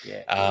 So,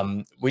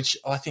 which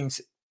I think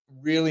is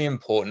really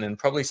important and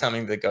probably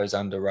something that goes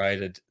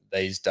underrated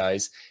these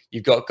days.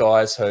 You've got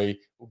guys who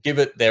will give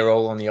it their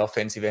all on the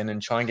offensive end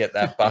and try and get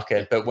that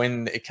bucket, but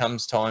when it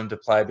comes time to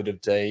play a bit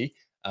of D,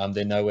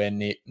 they're nowhere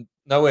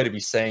to be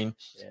seen.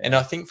 Yeah. And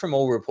I think from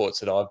all reports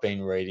that I've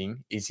been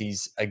reading is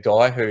he's a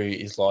guy who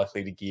is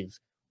likely to give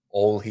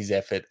all his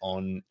effort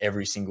on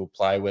every single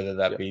play, whether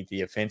that be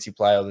the offensive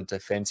play or the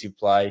defensive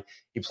play.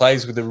 He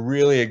plays with a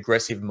really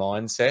aggressive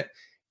mindset.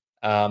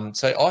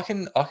 So I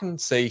can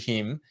see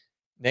him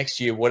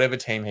next year, whatever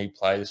team he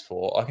plays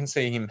for, I can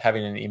see him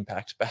having an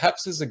impact.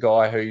 Perhaps as a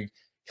guy who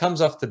comes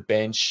off the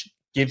bench,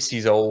 gives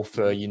his all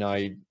for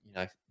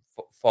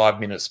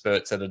 5-minute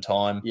spurts at a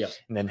time,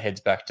 and then heads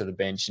back to the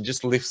bench and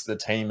just lifts the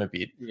team a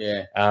bit.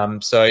 Yeah.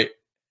 So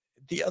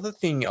the other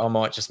thing I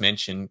might just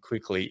mention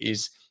quickly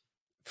is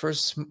for a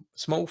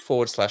small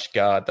forward /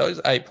 guard,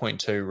 those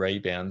 8.2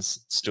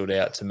 rebounds stood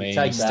out to me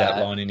in his stat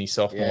line in his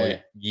sophomore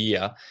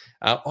year.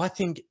 I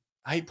think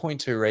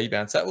 8.2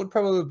 rebounds, that would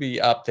probably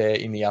be up there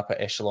in the upper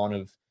echelon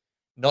of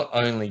not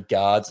only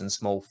guards and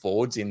small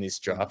forwards in this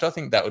draft. I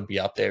think that would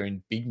be up there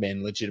in big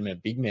men,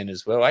 legitimate big men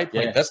as well. 8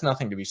 points, that's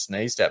nothing to be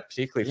sneezed at,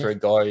 particularly for a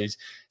guy who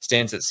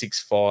stands at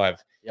 6'5".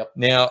 Yep.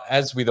 Now,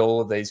 as with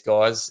all of these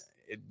guys,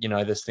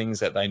 there's things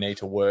that they need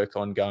to work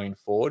on going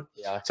forward.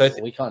 Yeah, so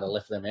we kind of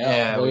left them out.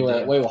 Yeah, we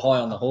were high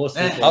on the horse.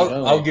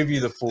 I'll give you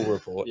the full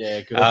report.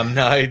 Yeah,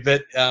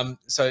 good.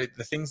 So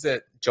the things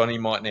that Johnny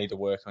might need to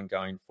work on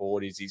going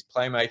forward is his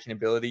playmaking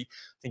ability.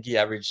 I think he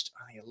averaged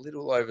a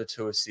little over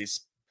 2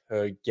 assists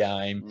per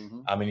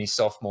game in his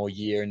sophomore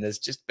year, and there's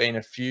just been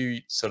a few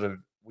sort of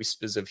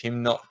whispers of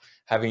him not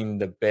having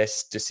the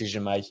best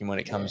decision making when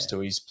it comes to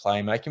his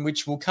playmaking,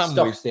 which will come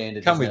with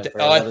standard.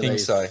 I think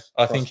so.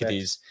 I think it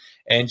is.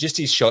 And just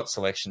his shot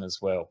selection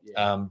as well.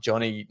 Yeah.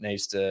 Johnny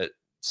needs to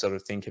sort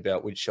of think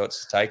about which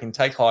shots to take and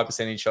take high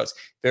percentage shots.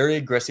 Very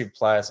aggressive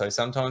player, so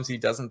sometimes he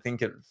doesn't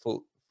think it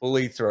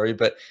fully through.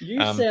 But you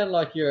sound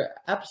like you're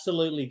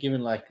absolutely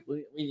given at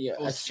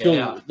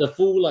school the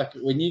full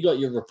when you got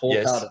your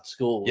report card at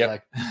school.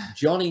 Like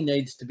Johnny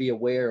needs to be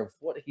aware of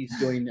what he's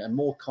doing and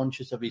more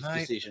conscious of his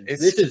decisions.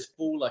 This is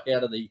full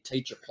out of the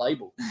teacher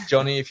playbook.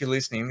 Johnny, if you're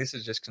listening, this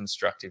is just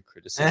constructive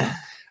criticism.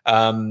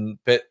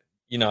 But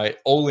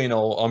all in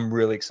all, I'm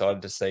really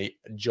excited to see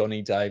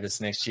Johnny Davis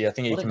next year. I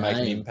think he can make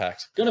an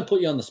impact. Going to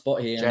put you on the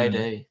spot here.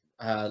 JD.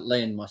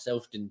 Lee and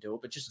myself didn't do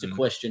it, but just a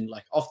question,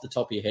 off the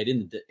top of your head,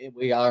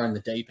 we are in the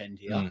deep end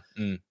here.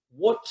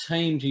 What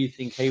team do you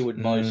think he would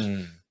most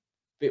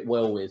fit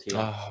well with here?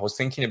 I was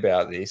thinking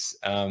about this.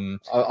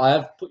 I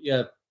have put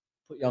you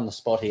on the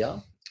spot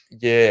here.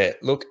 Yeah,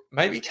 look,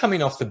 maybe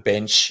coming off the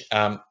bench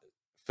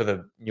for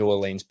the New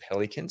Orleans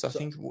Pelicans. I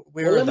think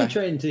let me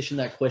transition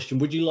that question.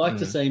 Would you like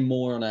to see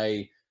more on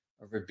a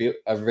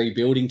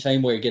rebuilding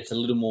team where he gets a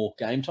little more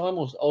game time,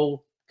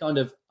 or kind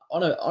of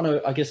on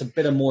a I guess a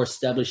better, more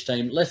established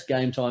team, less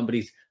game time, but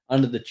he's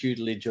under the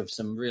tutelage of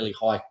some really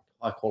high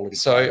quality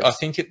players? I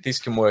think this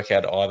can work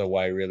out either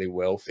way really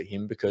well for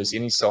him, because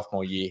in his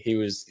sophomore year he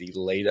was the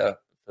leader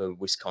for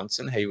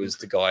Wisconsin. He was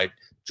the guy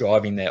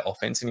driving their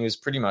offense, and he was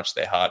pretty much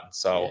their heart and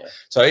soul. Yeah.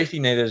 So if he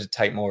needed to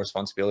take more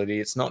responsibility,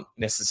 it's not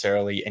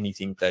necessarily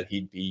anything that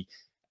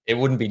it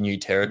wouldn't be new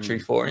territory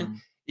for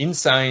him. In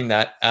saying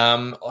that,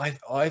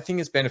 I think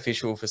it's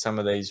beneficial for some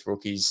of these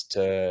rookies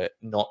to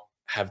not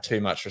have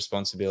too much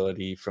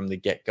responsibility from the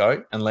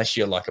get-go, unless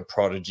you're like a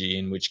prodigy,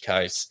 in which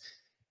case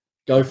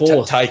go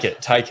forth. Take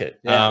it.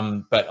 Yeah.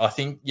 But I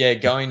think,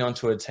 going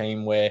onto a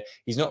team where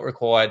he's not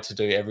required to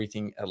do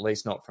everything, at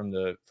least not from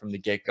the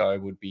get-go,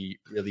 would be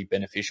really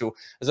beneficial.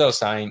 As I was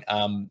saying,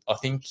 I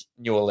think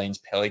New Orleans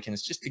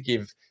Pelicans, just to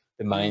give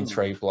the main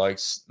three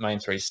blokes, main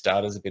three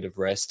starters, a bit of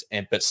rest,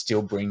 but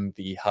still bring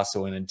the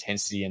hustle and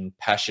intensity and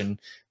passion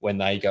when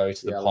they go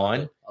to the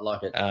Pine. I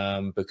like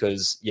it.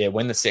 Because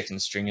when the second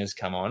stringers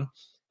come on,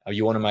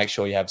 you want to make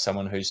sure you have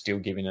someone who's still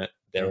giving it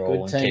their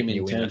all. Good team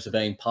in terms of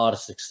being part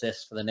of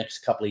success for the next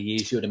couple of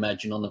years, you would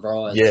imagine, on the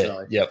rise. Yeah,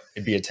 so.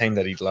 It'd be a team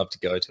that he'd love to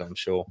go to, I'm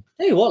sure.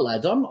 Tell you what,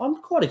 lads,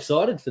 I'm quite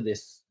excited for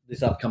this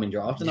upcoming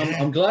draft, and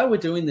I'm glad we're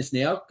doing this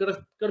now. Got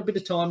a bit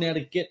of time now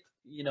to get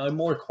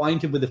more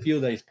acquainted with a few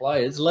of these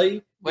players.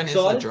 Lee, when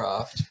excited? Is the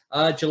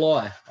draft?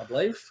 July, I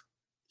believe.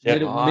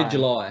 Yep.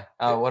 Mid-July.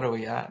 Oh, what are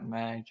we at?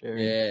 May, June?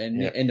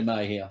 Yeah, end of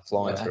May here.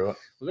 Flying through it.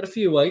 We've got a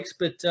few weeks,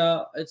 but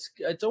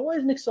it's always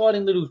an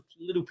exciting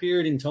little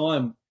period in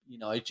time.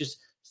 Just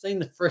seeing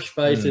the fresh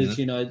faces.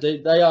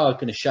 They are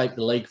going to shape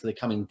the league for the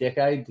coming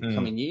decade, the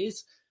coming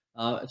years.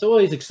 It's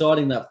always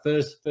exciting that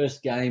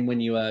first game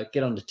when you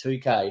get onto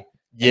 2K.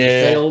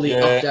 Yeah, see all the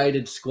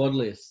updated squad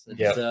lists.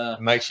 It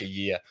makes your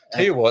year.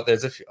 Tell you what,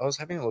 there's I was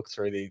having a look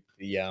through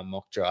the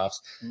mock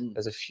drafts.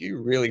 There's a few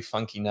really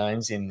funky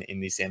names in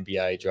this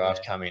NBA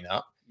draft coming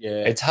up.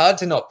 Yeah, it's hard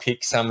to not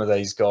pick some of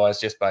these guys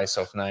just based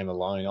off name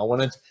alone. I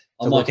wanted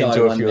to look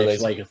into a few of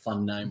these. Week, a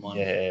fun name one.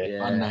 Yeah.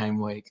 Fun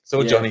name week.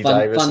 Saw Johnny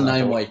Davis. Fun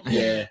name week.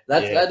 Yeah,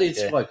 that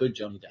is quite good,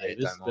 Johnny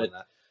Davis. But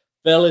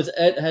fellas,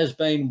 it has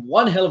been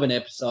one hell of an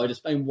episode.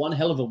 It's been one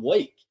hell of a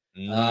week.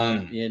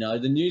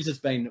 The news has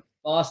been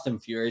fast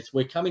and furious.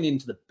 We're coming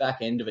into the back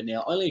end of it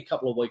now. Only a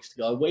couple of weeks to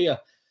go. We are,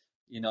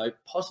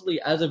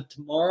 possibly as of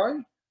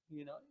tomorrow,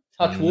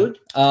 touch wood.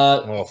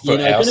 Well, for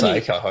our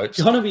sake, I hope.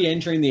 Going to be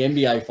entering the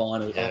NBA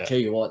finals. I'll tell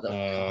you what,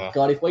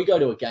 God, if we go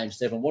to a game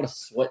 7, what a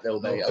sweat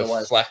there'll be.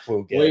 Otherwise, flack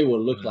we'll get. We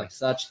will look like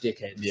such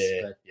dickheads.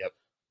 Yeah. Yep.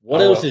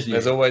 What else is new?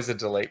 There's always a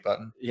delete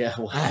button. Yeah.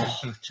 Well,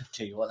 I'll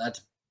tell you what, that's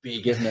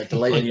big, isn't it?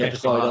 Deleting the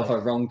episode off a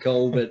wrong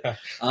call, but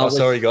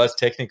sorry guys,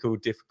 technical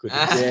difficulties.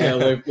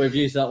 Yeah, we've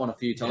used that one a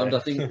few times. I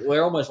think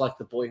we're almost like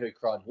the boy who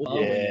cried wolf.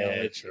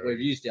 True. We've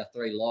used our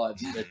 3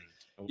 lives, but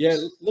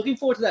looking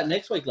forward to that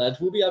next week, lads.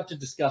 We'll be able to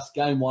discuss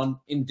game 1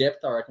 in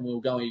depth. I reckon we'll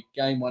go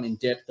game 1 in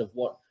depth of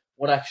what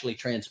actually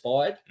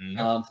transpired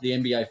for the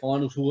NBA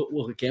finals.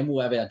 We'll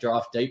have our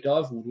draft deep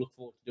dive. We'll look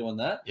forward to doing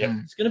that. Yep.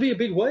 It's going to be a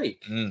big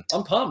week.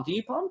 I'm pumped. Are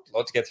you pumped? A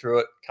lot to get through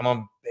it. Come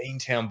on,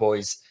 Beantown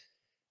boys.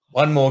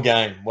 One more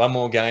game. One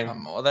more.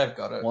 They've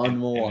got it. One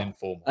more.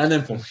 And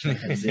then 4 more.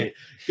 That's it.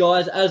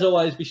 Guys, as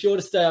always, be sure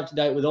to stay up to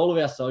date with all of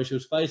our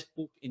socials: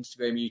 Facebook,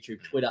 Instagram,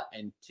 YouTube, Twitter,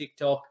 and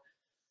TikTok.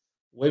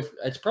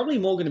 It's probably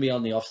more going to be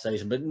on the off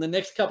season, but in the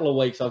next couple of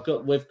weeks,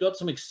 we've got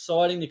some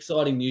exciting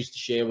news to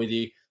share with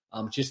you.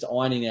 Just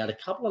ironing out a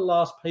couple of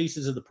last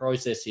pieces of the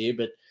process here,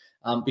 but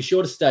be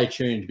sure to stay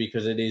tuned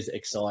because it is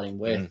exciting.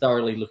 We're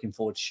thoroughly looking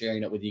forward to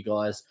sharing it with you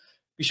guys.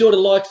 Be sure to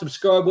like,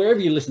 subscribe, wherever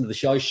you listen to the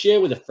show.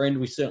 Share with a friend.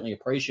 We certainly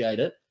appreciate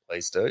it.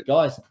 Please do.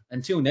 Guys,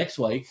 until next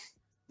week,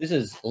 this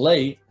is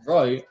Lee,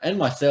 Ro, and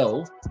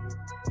myself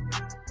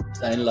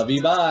saying love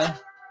you, bye.